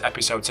sponsoring this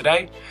episode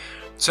today.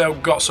 So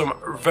got some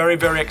very,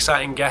 very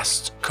exciting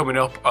guests coming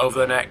up over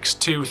the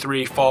next 2,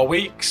 3, 4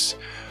 weeks.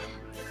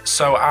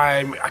 So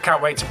I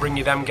can't wait to bring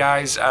you them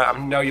guys. I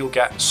know you'll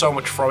get so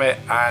much from it,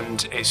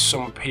 and it's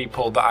some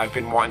people that I've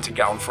been wanting to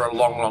get on for a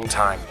long, long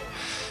time.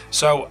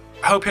 So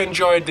hope you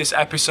enjoyed this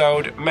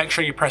episode. Make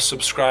sure you press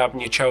subscribe on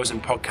your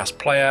chosen podcast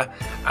player,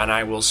 and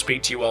I will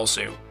speak to you all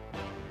soon.